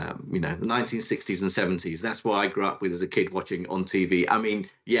 The 1960s and 70s. That's what I grew up with as a kid watching on TV. I mean,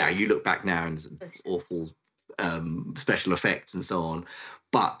 yeah, you look back now and it's awful special effects and so on.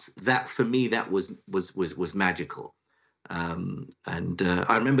 But that, for me, that was magical. And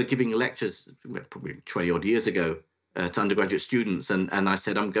I remember giving lectures probably 20 odd years ago to undergraduate students. And I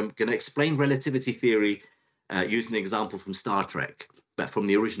said, I'm going to explain relativity theory using an example from Star Trek, but from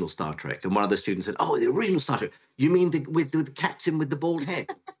the original Star Trek. And one of the students said, oh, the original Star Trek. You mean with the captain with the bald head?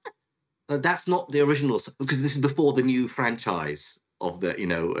 So that's not the original, because this is before the new franchise of the,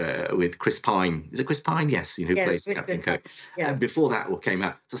 with Chris Pine. Is it Chris Pine? Yes, who plays Captain Kirk. Yeah. Before that all came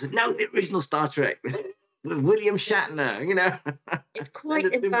out. So I said, no, the original Star Trek with William Shatner, It's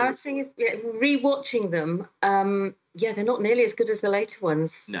quite embarrassing rewatching them. They're not nearly as good as the later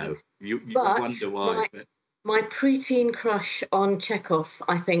ones. No, you wonder why. My preteen crush on Chekhov,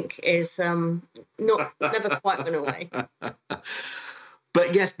 I think, is never quite went away.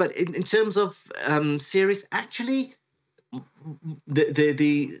 But yes, but in terms of series, actually,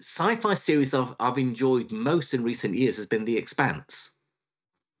 the sci-fi series that I've enjoyed most in recent years has been The Expanse.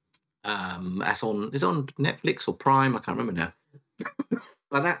 It's on Netflix or Prime, I can't remember now.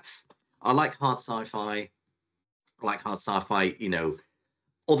 But I like hard sci-fi.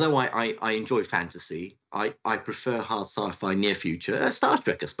 Although I enjoy fantasy, I prefer hard sci-fi near future. Star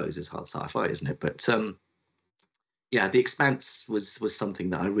Trek, I suppose, is hard sci-fi, isn't it? But The Expanse was something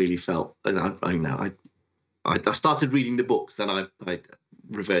that I really felt. And I started reading the books, then I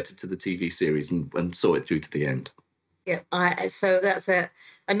reverted to the TV series and saw it through to the end. Yeah, so that's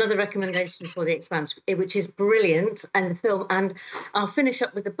another recommendation for The Expanse, which is brilliant, and the film. And I'll finish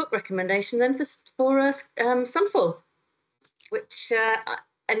up with the book recommendation then for Sunfall, which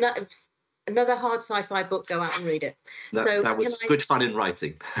another hard sci-fi book. Go out and read it. That was good fun in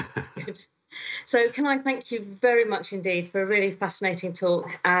writing. Good. So can I thank you very much indeed for a really fascinating talk,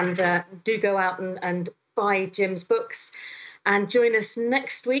 and do go out and buy Jim's books. And join us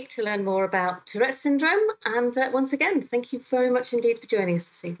next week to learn more about Tourette's syndrome. And once again, thank you very much indeed for joining us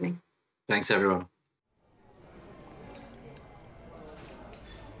this evening. Thanks, everyone.